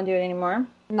 Renee doesn't want to do it anymore.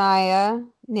 Nia,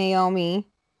 Naomi,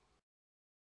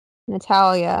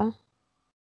 Natalya,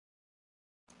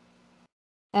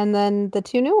 and then the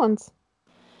two new ones.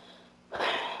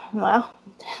 Well,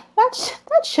 that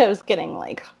show's getting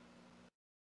like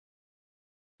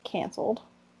canceled.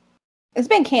 It's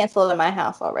been canceled in my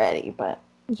house already, but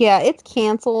yeah, it's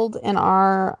canceled in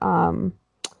our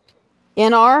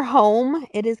home.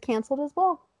 It is canceled as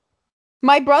well.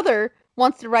 My brother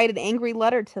wants to write an angry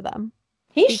letter to them.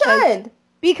 He should.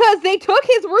 Because they took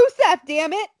his Rusev,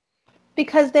 damn it.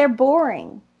 Because they're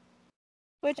boring.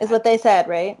 Which is what they said,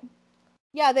 right?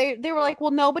 Yeah, they were like,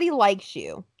 well, nobody likes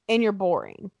you, and you're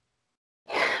boring.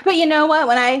 But you know what?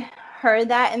 When I heard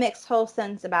that, it makes total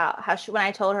sense about how when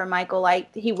I told her Michael,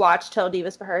 like, he watched Total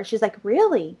Divas for her, she's like,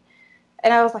 really?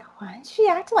 And I was like, what? She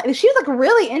acting like... She was, like,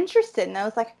 really interested. And I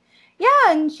was like,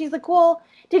 yeah. And she's like, well,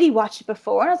 did he watch it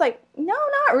before? And I was like, no,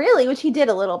 not really. Which he did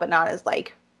a little, but not as,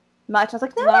 like, much. I was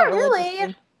like, no, not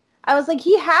really. I was like,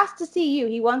 he has to see you.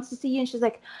 He wants to see you. And she's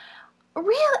like,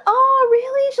 really? Oh,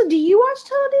 really? So do you watch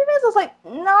Total Divas? I was like,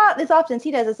 not as often as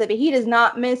he does. I said, but he does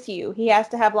not miss you. He has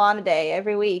to have Lana Day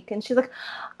every week. And she's like,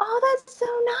 oh, that's so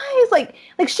nice. Like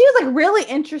she was like really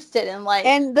interested in like.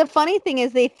 And the funny thing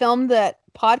is they filmed the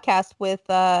podcast with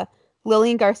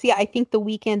Lillian Garcia, I think the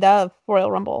weekend of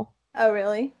Royal Rumble. Oh,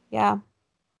 really? Yeah.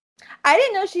 I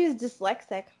didn't know she was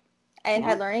dyslexic and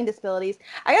had learning disabilities.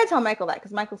 I gotta tell Michael that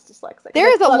because Michael's dyslexic.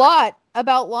 There is a lot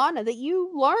about Lana that you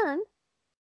learn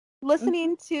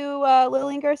listening to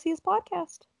Lillian Garcia's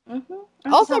podcast.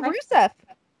 Mm-hmm. Also, Rusev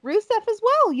as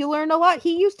well. You learn a lot.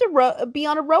 He used to be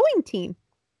on a rowing team.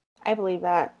 I believe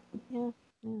that. Yeah.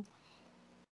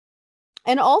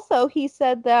 And also, he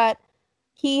said that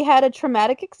he had a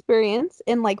traumatic experience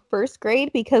in like first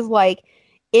grade because like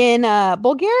in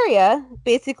Bulgaria,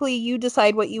 basically you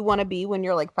decide what you want to be when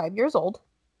you're like 5 years old.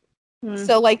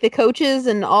 So like the coaches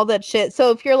and all that shit.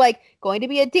 So if you're like going to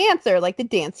be a dancer, like the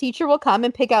dance teacher will come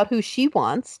and pick out who she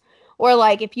wants. Or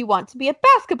like if you want to be a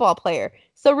basketball player.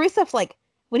 So Rusev's like,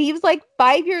 when he was like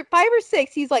 5 or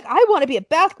 6, he's like, I want to be a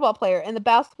basketball player. And the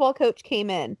basketball coach came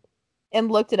in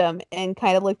and looked at him and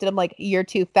kind of looked at him like, you're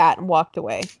too fat, and walked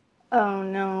away. Oh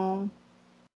no.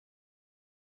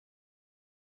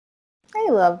 I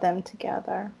love them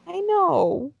together. I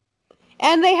know.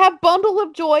 And they have Bundle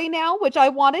of Joy now, which I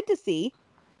wanted to see.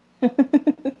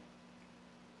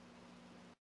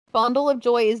 Bundle of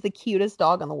Joy is the cutest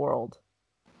dog in the world.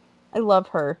 I love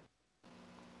her.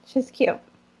 She's cute.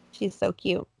 She's so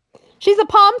cute. She's a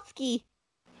Pomsky.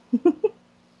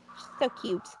 So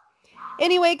cute.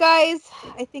 Anyway, guys,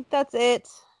 I think that's it.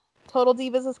 Total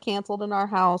Divas is canceled in our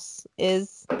house.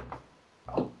 Dean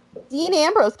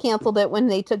Ambrose canceled it when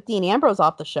they took Dean Ambrose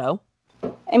off the show.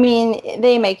 I mean,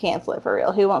 they may cancel it for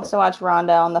real. Who wants to watch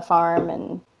Ronda on the farm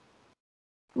and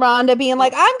Ronda being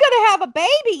like, I'm gonna have a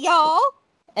baby, y'all.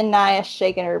 And Nia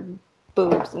shaking her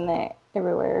boobs in there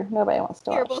everywhere. Nobody wants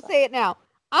to watch. Here, we'll say it now.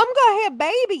 I'm gonna have a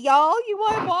baby, y'all. You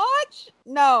want to watch?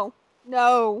 No.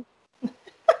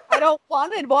 I don't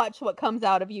want to watch what comes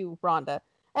out of you, Ronda.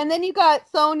 And then you got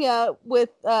Sonya with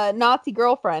Nazi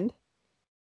girlfriend.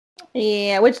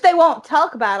 Yeah, which they won't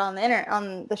talk about on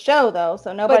the show though,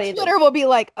 so nobody. But Twitter will be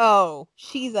like, "Oh,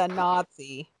 she's a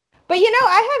Nazi." But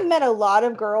I have met a lot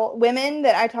of women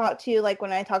that I talk to, like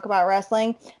when I talk about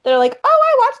wrestling, they're like, "Oh,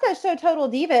 I watched that show Total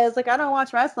Divas. Like I don't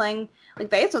watch wrestling." Like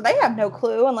they have no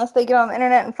clue unless they get on the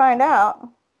internet and find out.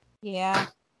 Yeah.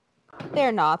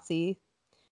 They're Nazi.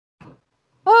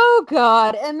 Oh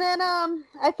God. And then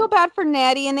I feel bad for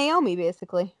Natty and Naomi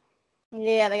basically.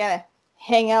 Yeah, they gotta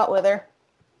hang out with her.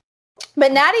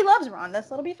 But Natty loves Ronda,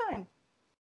 so it'll be fine.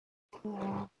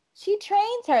 Yeah. She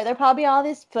trains her. There'll probably be all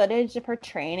this footage of her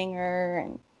training her.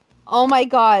 And Oh my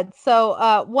God.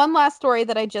 So one last story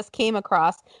that I just came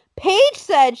across. Paige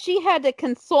said she had to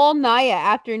console Nia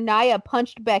after Nia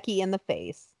punched Becky in the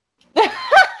face.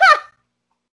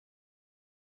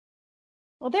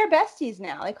 Well, they're besties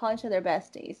now. They call each other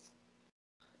besties.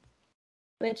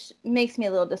 Which makes me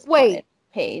a little disappointed.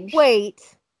 Paige. Wait.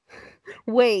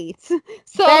 So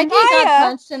Becky Nia got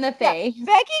punched in the face. Yeah,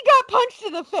 Becky got punched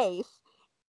in the face.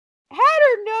 Had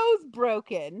her nose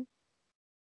broken.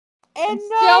 And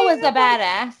still was a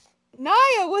badass.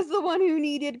 Nia was the one who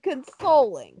needed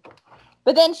consoling.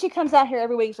 But then she comes out here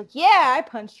every week. She's like, yeah, I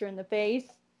punched her in the face.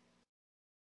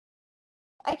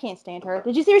 I can't stand her.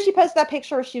 Did you see where she posted that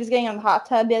picture where she was getting on the hot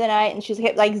tub the other night and she was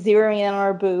like zeroing in on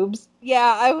her boobs?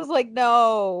 Yeah, I was like,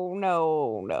 no.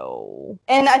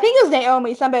 And I think it was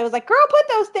Naomi. Somebody was like, girl, put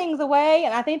those things away.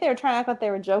 And I think they were trying to act like they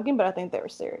were joking, but I think they were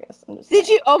serious. Did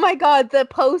you? Oh my God, the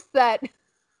post that...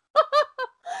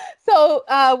 So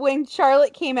when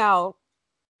Charlotte came out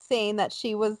saying that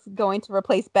she was going to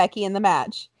replace Becky in the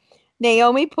match,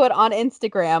 Naomi put on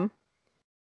Instagram,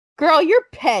 girl, you're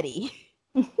petty.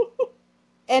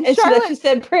 And Charlotte, she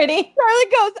said pretty.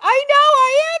 Charlotte goes, I know,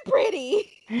 I am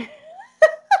pretty. And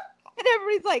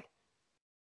everybody's like,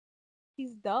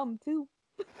 he's dumb too.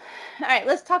 All right,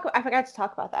 let's talk. I forgot to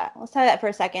talk about that. Let's talk about that for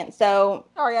a second. So,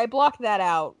 sorry, I blocked that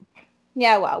out.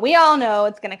 Yeah, well, we all know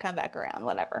it's going to come back around,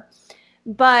 whatever.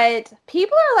 But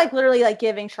people are like literally like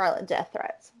giving Charlotte death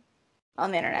threats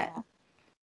on the internet. Yeah.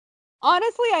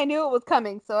 Honestly, I knew it was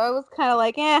coming, so I was kind of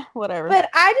like, whatever. But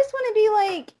I just want to be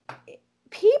like,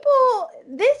 people,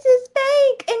 this is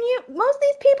fake, and most of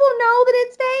these people know that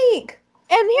it's fake.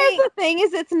 And here's the thing: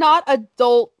 is it's not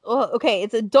adult. Okay,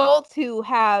 it's adults who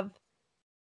have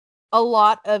a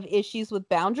lot of issues with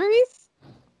boundaries,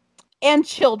 and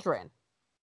children.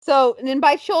 So, and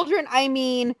by children, I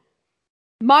mean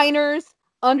minors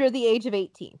under the age of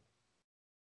 18.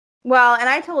 Well, and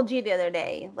I told you the other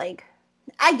day, like,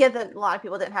 I get that a lot of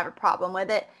people didn't have a problem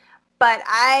with it, but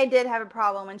I did have a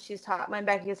problem when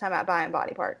Becky was talking about buying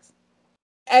body parts.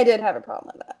 I did have a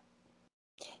problem with that.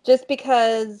 Just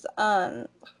because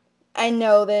I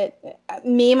know that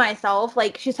myself,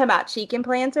 like, she's talking about cheek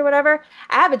implants or whatever.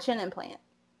 I have a chin implant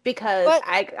because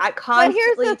I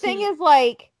constantly... But here's the thing is,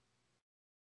 like,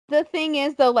 the thing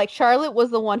is, though, like, Charlotte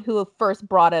was the one who first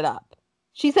brought it up.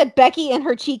 She said Becky and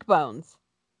her cheekbones.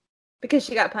 Because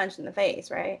she got punched in the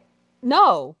face, right?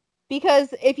 No,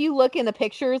 because if you look in the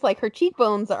pictures, like, her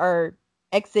cheekbones are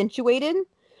accentuated,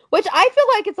 which I feel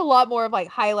like it's a lot more of, like,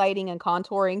 highlighting and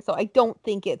contouring, so I don't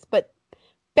think it's, but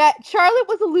Charlotte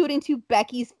was alluding to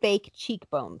Becky's fake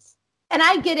cheekbones. And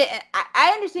I get it.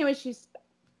 I understand what she's...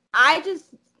 I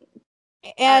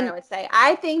don't know what to say.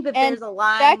 I think that there's a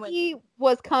line... Becky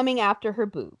was coming after her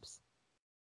boobs.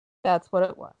 That's what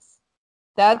it was.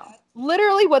 That's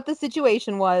literally what the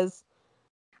situation was.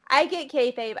 I get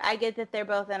kayfabe. I get that they're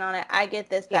both in on it. I get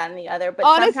this, that, and the other. But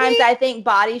honestly, sometimes I think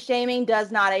body shaming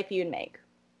does not a feud make.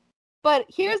 But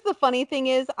here's the funny thing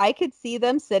is, I could see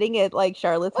them sitting at, like,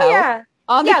 Charlotte's house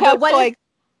on the couch going,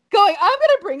 I'm going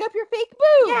to bring up your fake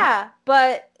boobs. Yeah,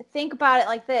 but think about it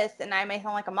like this, and I may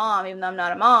sound like a mom, even though I'm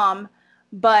not a mom,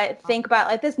 but think about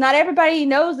it like this. Not everybody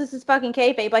knows this is fucking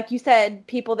kayfabe. Like you said,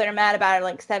 people that are mad about it are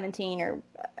like 17 or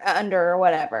under or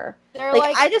whatever. They're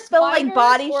like I just feel like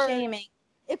body shaming.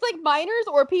 It's like minors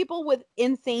or people with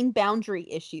insane boundary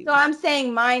issues. So I'm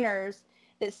saying minors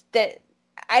that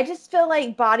I just feel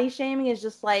like body shaming is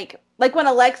just like when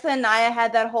Alexa and Nia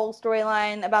had that whole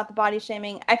storyline about the body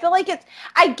shaming. I feel like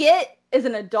I get as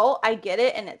an adult, I get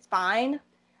it and it's fine.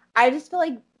 I just feel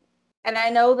like, and I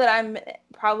know that I'm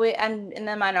in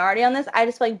the minority on this. I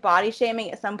just feel like body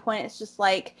shaming at some point, it's just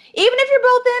like, even if you're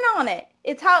both in on it,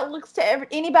 it's how it looks to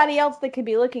anybody else that could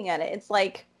be looking at it. It's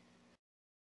like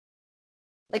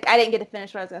I didn't get to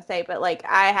finish what I was going to say, but like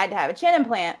I had to have a chin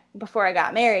implant before I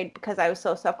got married because I was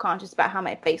so self-conscious about how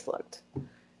my face looked.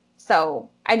 So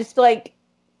I just feel like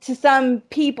to some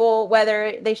people,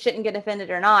 whether they shouldn't get offended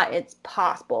or not, it's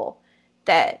possible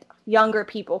that younger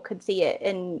people could see it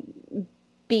and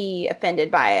be offended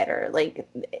by it. Or like,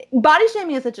 body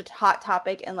shaming is such a hot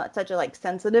topic and such a like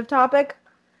sensitive topic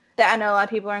that I know a lot of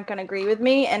people aren't going to agree with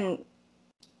me. And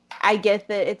I get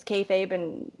that it's kayfabe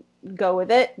and go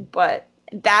with it, but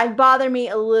that bothered me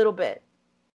a little bit.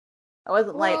 I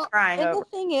wasn't crying and over. the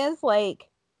thing is, like,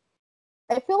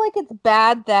 I feel like it's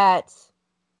bad that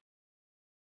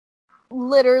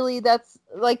literally that's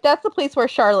the place where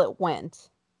Charlotte went.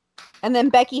 And then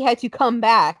Becky had to come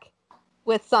back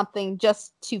with something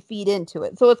just to feed into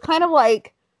it. So it's kind of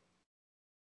like...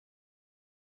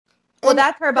 Well,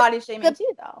 that's her body shaming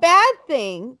too, though.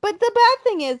 But the bad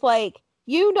thing is, like,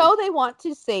 they want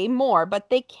to say more, but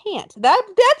they can't. That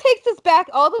takes us back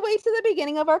all the way to the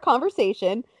beginning of our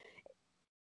conversation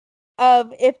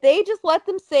of if they just let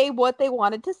them say what they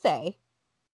wanted to say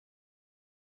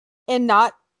and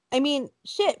not... I mean,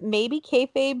 shit, maybe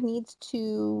kayfabe needs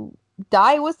to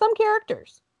die with some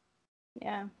characters.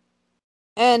 Yeah.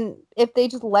 And if they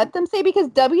just let them say, because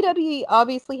WWE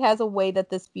obviously has a way that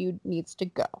this feud needs to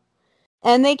go.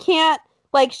 And they can't,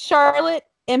 like, Charlotte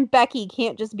and Becky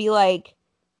can't just be, like,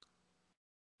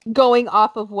 going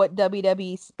off of what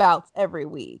WWE spouts every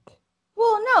week.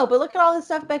 Well, no, but look at all the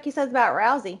stuff Becky says about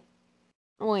Rousey.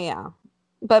 Well, yeah.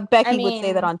 But Becky would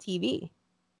say that on TV.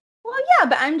 Well, yeah,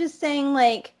 but I'm just saying,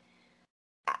 like,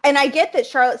 and I get that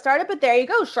Charlotte started, but there you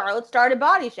go. Charlotte started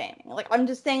body shaming. Like, I'm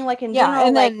just saying, like, in general,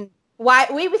 and like, then... why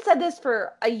we've said this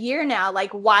for a year now.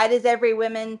 Like, why does every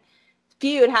women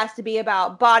feud has to be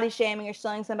about body shaming or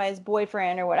stealing somebody's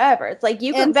boyfriend or whatever? It's like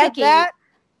you can Becky.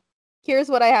 Here's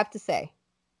what I have to say.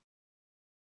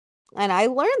 And I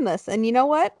learned this, and you know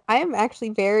what? I am actually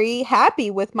very happy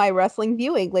with my wrestling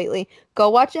viewing lately. Go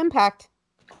watch Impact.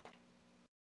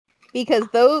 Because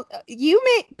people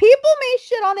may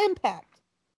shit on Impact.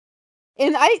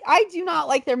 And I do not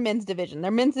like their men's division.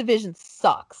 Their men's division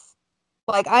sucks.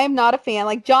 Like, I am not a fan.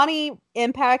 Like, Johnny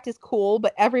Impact is cool,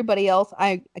 but everybody else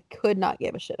I could not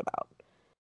give a shit about.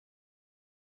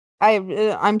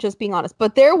 I'm just being honest.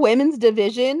 But their women's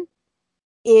division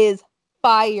is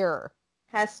fire.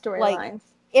 Has storylines.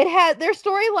 Like, their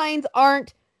storylines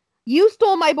aren't, you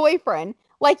stole my boyfriend.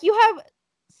 Like, you have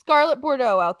Scarlett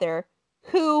Bordeaux out there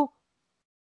who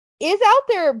is out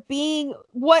there being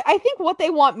what they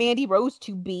want Mandy Rose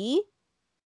to be,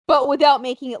 but without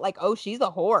making it like, oh, she's a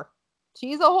whore.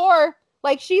 She's a whore.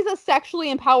 Like, she's a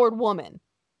sexually empowered woman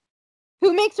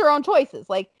who makes her own choices.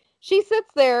 Like, she sits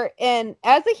there and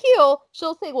as a heel,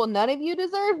 she'll say, well, none of you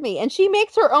deserve me. And she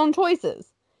makes her own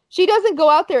choices. She doesn't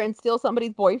go out there and steal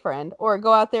somebody's boyfriend or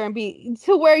go out there and be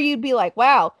to where you'd be like,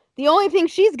 wow, the only thing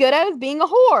she's good at is being a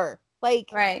whore. Like,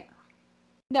 right.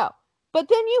 No. But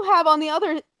then you have on the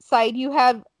other side, you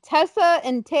have Tessa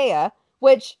and Taya,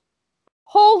 which,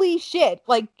 holy shit,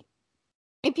 like,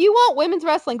 if you want women's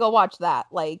wrestling, go watch that.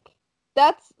 Like,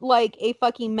 that's like a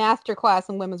fucking masterclass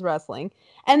in women's wrestling.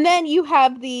 And then you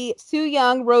have the Su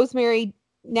Yung, Rosemary,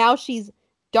 now she's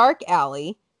Dark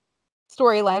Alley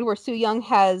storyline where Su Yung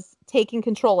has taken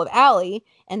control of Alley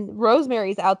and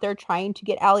Rosemary's out there trying to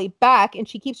get Alley back. And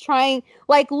she keeps trying,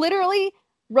 like, literally,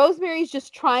 Rosemary's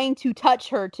just trying to touch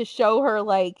her to show her,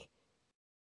 like,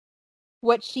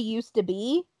 what she used to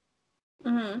be.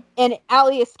 Mm-hmm. And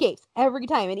Alley escapes every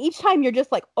time. And each time you're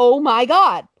just like, oh my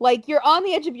God. Like, you're on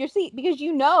the edge of your seat because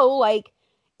you know, like,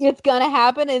 it's gonna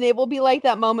happen and it will be like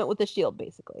that moment with the Shield,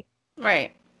 basically.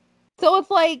 Right. So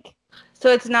it's like... So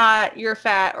it's not, you're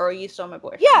fat or you stole my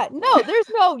boyfriend. Yeah, no, there's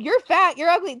no, you're fat, you're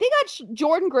ugly. They got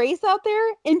Jordan Grace out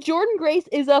there, and Jordan Grace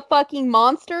is a fucking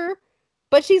monster.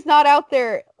 But she's not out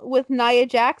there with Nia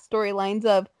Jax storylines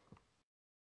of,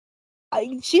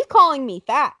 she's calling me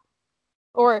fat.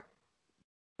 Or,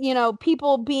 you know,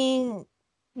 people being...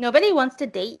 Nobody wants to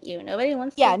date you. Nobody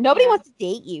wants to... Yeah, nobody wants to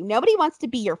date you. Nobody wants to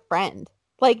be your friend.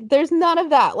 Like, there's none of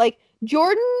that. Like,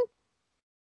 Jordan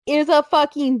is a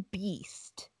fucking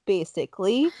beast,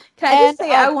 basically. Can I just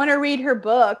say, I want to read her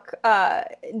book.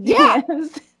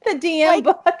 DMs, the DM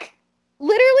book.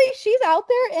 Literally, she's out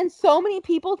there, and so many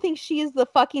people think she is the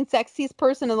fucking sexiest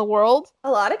person in the world.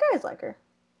 A lot of guys like her.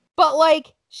 But,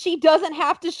 like, she doesn't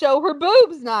have to show her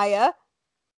boobs, Nia.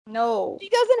 No. She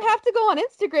doesn't have to go on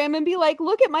Instagram and be like,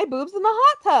 look at my boobs in the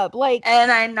hot tub. Like,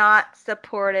 and I'm not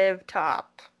supportive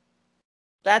top.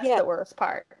 That's the worst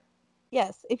part.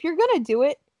 Yes, if you're gonna do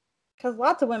it. Because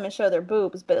lots of women show their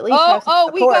boobs, but at least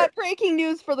we got breaking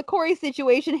news for the Corey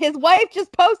situation. His wife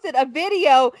just posted a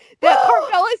video that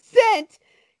Carmella sent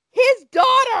his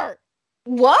daughter.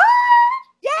 What?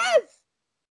 Yes!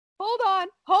 Hold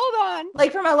on.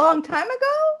 Like from a long time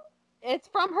ago? It's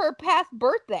from her past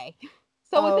birthday.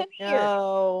 So within a year.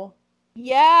 No.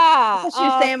 Yeah. So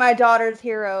she's saying my daughter's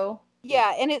hero.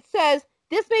 Yeah, and it says,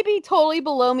 this may be totally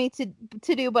below me to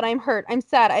do, but I'm hurt. I'm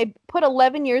sad. I put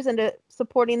 11 years into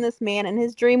supporting this man, and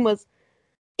his dream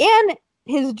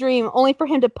only for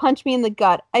him to punch me in the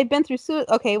gut. I've been through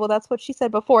okay, well, that's what she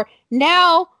said before.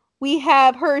 Now, we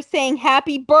have her saying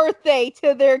happy birthday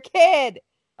to their kid.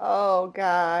 Oh,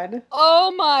 God.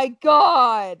 Oh, my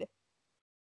God.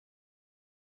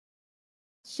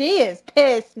 She is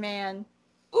pissed, man.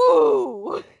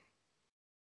 Ooh.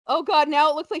 Oh, God, now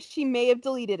it looks like she may have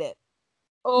deleted it.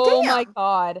 Oh, my Damn.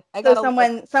 God. So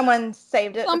someone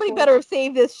saved it. Somebody before? better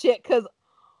save this shit, because...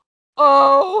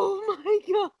 Oh, my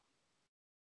God.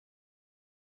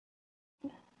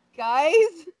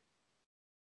 Guys?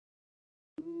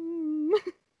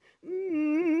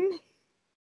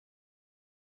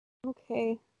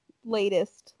 Okay.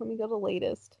 Latest. Let me go to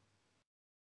latest.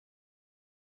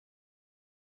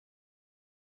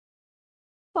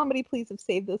 Somebody please have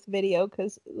saved this video,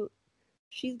 because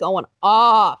she's going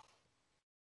off.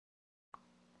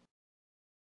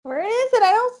 Where is it?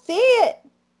 I don't see it.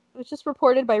 It was just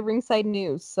reported by Ringside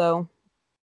News, so...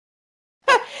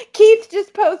 Keith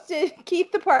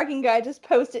the parking guy just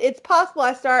posted, it's possible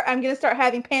I'm going to start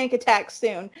having panic attacks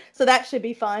soon. So that should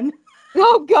be fun.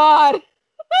 Oh, God!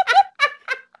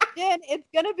 Jen, it's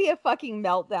gonna be a fucking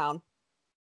meltdown.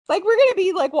 It's like we're gonna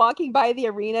be, like, walking by the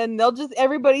arena, and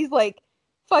everybody's, like,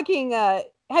 fucking,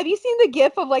 have you seen the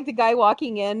gif of, like, the guy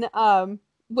walking in,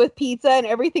 with pizza and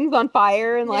everything's on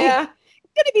fire, and, like, Yeah.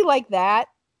 it's gonna be like that,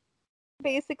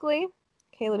 basically.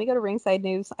 Okay, let me go to Ringside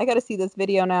News. I gotta see this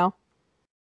video now.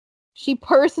 She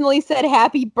personally said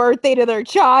happy birthday to their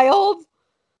child.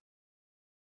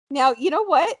 Now, you know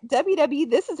what? WWE,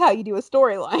 this is how you do a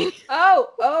storyline.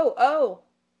 Oh.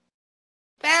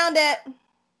 Found it.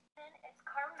 It's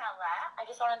Carmella. I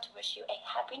just wanted to wish you a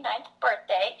happy 9th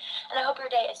birthday, and I hope your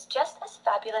day is just as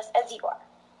fabulous as you are.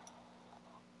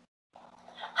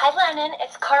 Hi, Lennon.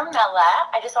 It's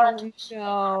Carmella. I just wanted to wish you a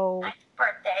happy 9th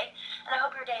birthday, and I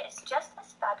hope your day is just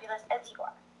as fabulous as you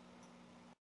are.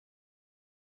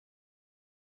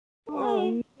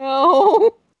 Oh,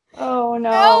 no. Oh,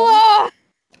 no. Ella!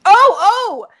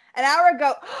 Oh! An hour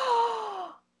ago.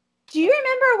 Do you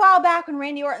remember a while back when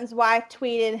Randy Orton's wife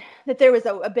tweeted that there was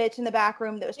a bitch in the back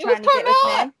room that was trying to get with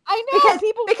men? I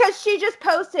know. Because she just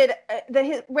posted,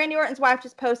 Randy Orton's wife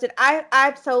just posted,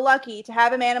 I'm so lucky to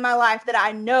have a man in my life that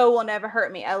I know will never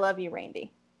hurt me. I love you,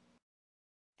 Randy.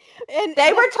 And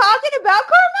they were talking about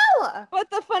Carmella. But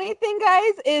the funny thing,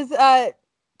 guys, is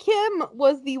Kim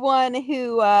was the one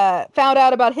who found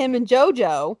out about him and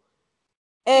JoJo,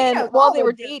 and while they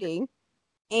were dating,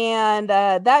 and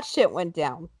that shit went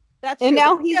down. That's and true,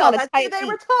 now he's on a that's tight who they leash.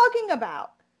 were talking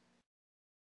about.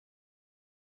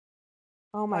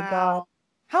 Oh my God.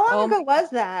 How long ago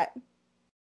was that?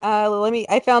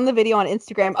 I found the video on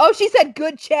Instagram. Oh, she said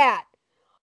good chat.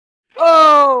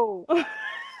 Oh.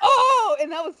 Oh,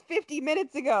 and that was 50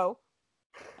 minutes ago.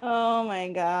 Oh my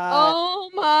God.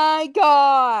 Oh my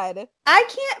God. I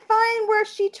can't find where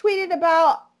she tweeted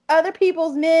about other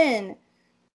people's men.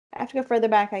 I have to go further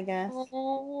back, I guess.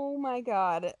 Oh my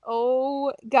God.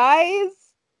 Oh, guys.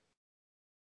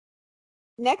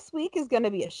 Next week is going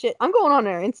to be a shit. I'm going on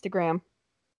her Instagram.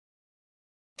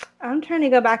 I'm trying to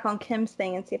go back on Kim's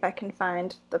thing and see if I can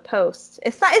find the post.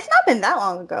 It's not been that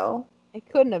long ago. It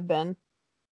couldn't have been.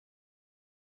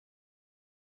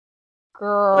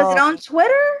 Girl. Was it on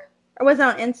Twitter? Or was it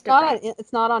on Instagram?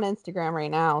 It's not on Instagram right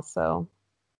now, so.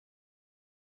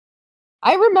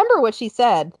 I remember what she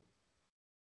said.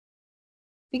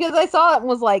 Because I saw it and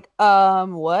was like,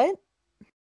 what?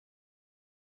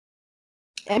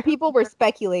 And people were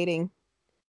speculating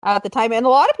at the time. And a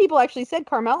lot of people actually said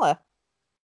Carmella.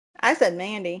 I said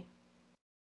Mandy.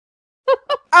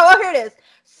 Oh, here it is.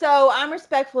 So I'm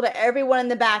respectful to everyone in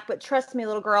the back, but trust me,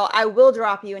 little girl, I will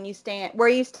drop you and you stand where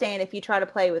you stand if you try to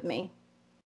play with me.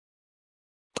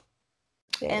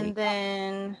 And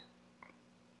then I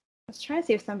was trying to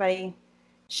see if somebody.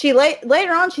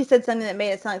 Later on she said something that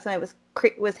made it sound like somebody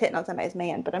was hitting on somebody's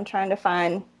man, but I'm trying to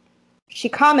find. She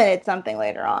commented something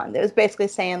later on that was basically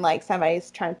saying like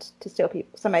somebody's trying to steal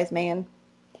somebody's man.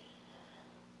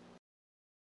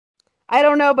 I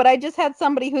don't know, but I just had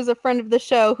somebody who's a friend of the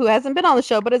show, who hasn't been on the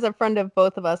show, but is a friend of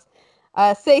both of us,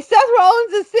 say Seth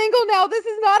Rollins is single now. This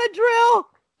is not a drill.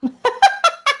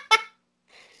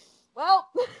 Well,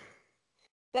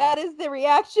 that is the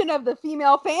reaction of the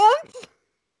female fans.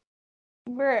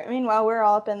 Meanwhile, we're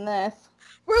all up in this.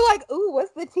 We're like, ooh,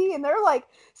 what's the tea? And they're like,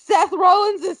 Seth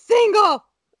Rollins is single.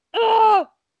 Ugh.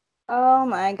 Oh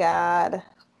my God.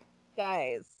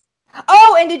 Guys.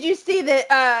 Oh, and did you see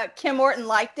that Kim Orton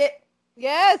liked it?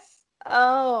 Yes.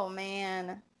 Oh,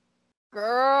 man.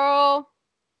 Girl.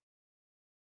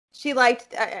 She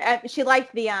liked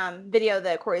the video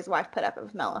that Corey's wife put up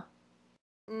of Mella.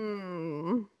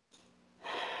 Mm.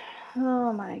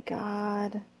 Oh, my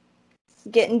God. It's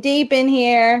getting deep in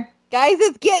here. Guys,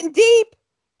 it's getting deep.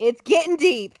 It's getting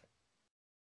deep.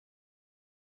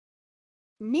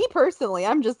 Me personally,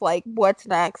 I'm just like, what's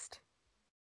next?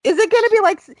 Is it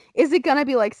gonna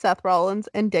be like Seth Rollins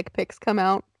and dick pics come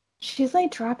out? She's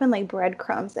like dropping like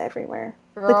breadcrumbs everywhere.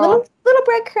 Like Girl, little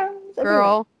breadcrumbs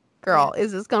everywhere. girl,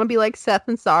 is this gonna be like Seth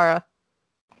and Sarah?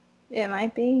 It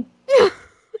might be.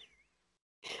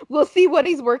 We'll see what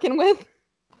he's working with.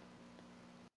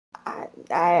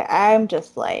 I'm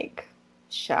just like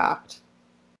shocked.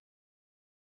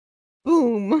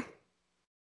 Boom.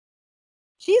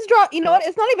 You know what?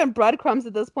 It's not even breadcrumbs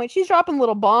at this point. She's dropping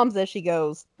little bombs as she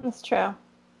goes. That's true.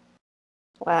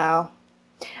 Wow.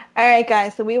 All right,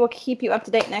 guys. So we will keep you up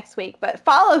to date next week. But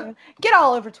get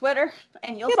all over Twitter,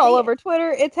 and you'll Get see all it. over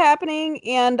Twitter. It's happening,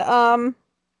 and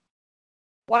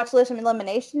Watch Liz from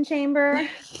Elimination Chamber.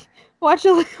 watch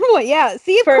it. Well, yeah.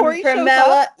 See if Corey shows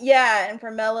Mella, up. yeah, and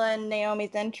for Mella and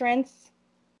Naomi's entrance,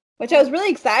 which I was really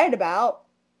excited about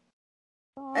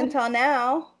until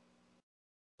now.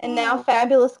 And now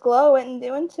Fabulous Glow isn't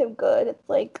doing too good. It's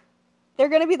like they're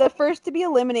going to be the first to be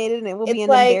eliminated, and it will be in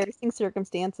like, embarrassing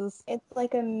circumstances. It's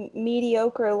like a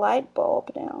mediocre light bulb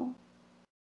now,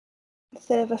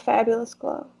 instead of a Fabulous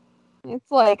Glow.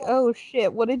 It's like, oh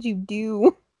shit, what did you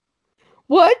do?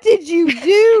 What did you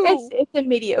do? It's a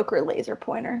mediocre laser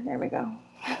pointer. There we go.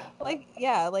 Like,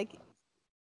 yeah, like.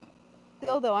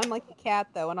 Still though, I'm like a cat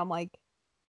though, and I'm like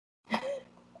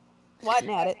swatting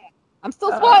at it. I'm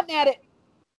still swatting at it.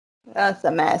 That's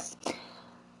a mess.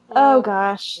 Oh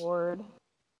gosh. Lord.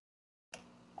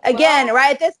 Again,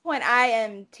 right at this point, I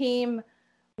am team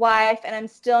wife, and I'm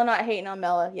still not hating on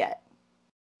Mella yet.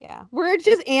 Yeah, we're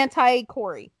just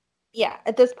anti-Corey. Yeah,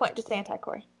 at this point, just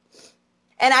anti-Corey.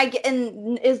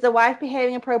 And is the wife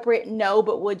behaving appropriate? No,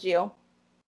 but would you?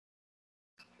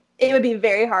 It would be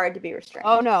very hard to be restrained.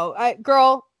 Oh no,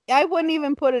 girl, I wouldn't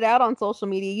even put it out on social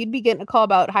media. You'd be getting a call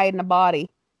about hiding a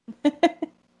body.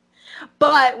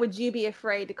 But would you be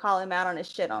afraid to call him out on his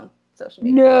shit on social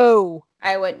media? No,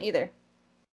 I wouldn't either.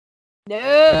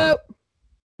 Nope.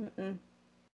 Mm-mm.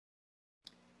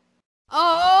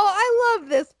 Oh, I love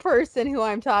this person who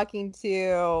I'm talking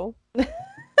to.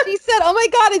 She said, "Oh my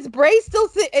God, is Bray single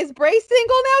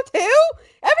now too?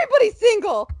 Everybody's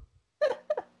single."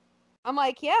 I'm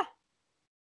like, yeah.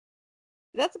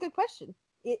 That's a good question.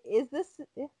 Is this?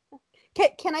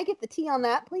 Can I get the tea on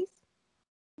that, please?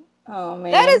 Oh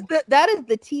man, that is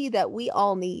the tea that we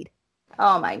all need.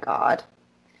 Oh my God.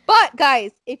 But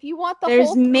guys, if you want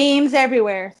there's memes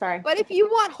everywhere. Sorry. But if you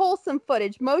want wholesome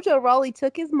footage, Mojo Rawley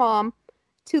took his mom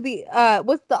to the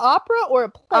was the opera or a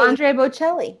play? Andrea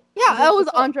Bocelli. Yeah, it was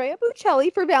Andrea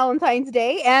Bocelli for Valentine's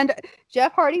Day, and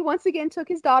Jeff Hardy once again took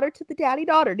his daughter to the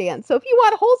daddy-daughter dance. So if you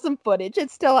want wholesome footage,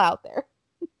 it's still out there.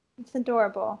 It's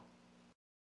adorable.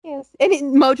 Yes, and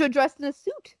Mojo dressed in a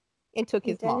suit and took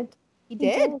his mom. He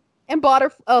did, and bought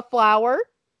her a flower.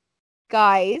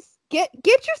 Guys, get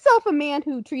yourself a man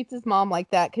who treats his mom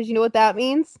like that, because you know what that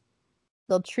means?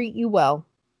 They'll treat you well.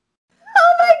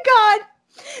 Oh my God,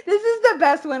 this is the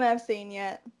best one I've seen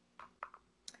yet.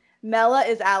 Mella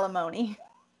is alimony.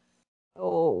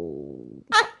 Oh.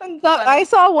 I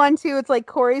saw one too. It's like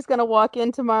Corey's gonna walk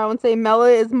in tomorrow and say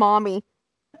Mella is mommy.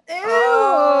 Ew.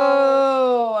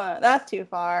 Oh, that's too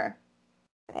far.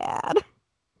 Bad.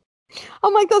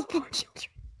 I'm like, those poor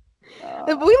children. Oh.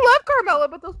 We love Carmella,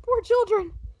 but those poor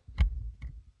children.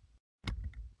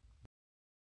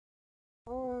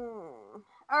 All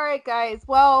right, guys.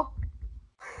 Well,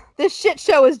 this shit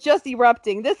show is just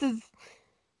erupting. This is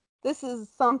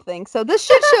something. So this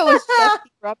shit show is just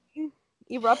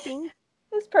erupting.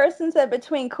 This person said,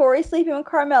 between Corey sleeping with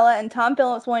Carmella and Tom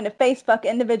Phillips wanting to face fuck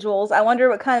individuals, I wonder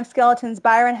what kind of skeletons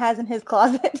Byron has in his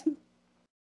closet.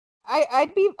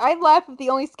 I'd laugh if the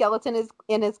only skeleton is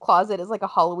in his closet is like a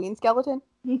Halloween skeleton.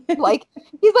 Like,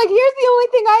 he's like, here's the only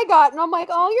thing I got, and I'm like,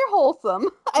 oh, you're wholesome.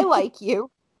 I like you.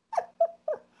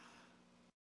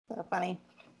 So funny.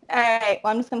 All right,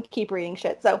 well, I'm just gonna keep reading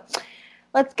shit. So,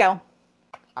 let's go.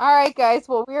 All right, guys.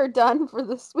 Well, we are done for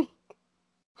this week.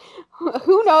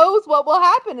 Who knows what will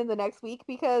happen in the next week,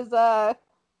 because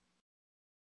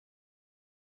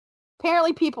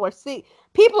apparently people are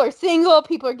single,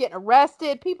 people are getting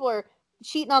arrested, people are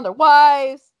cheating on their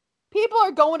wives, people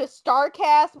are going to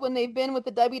StarCast when they've been with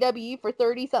the WWE for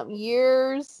 30-something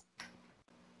years.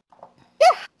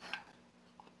 Yeah.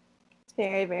 It's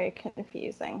very, very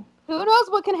confusing. Who knows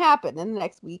what can happen in the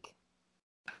next week.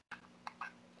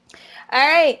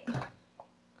 All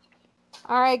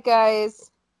right, guys.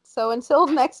 So until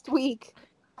next week,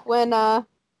 when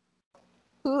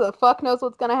who the fuck knows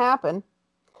what's gonna happen.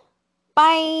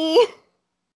 Bye.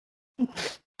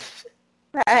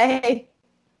 Bye.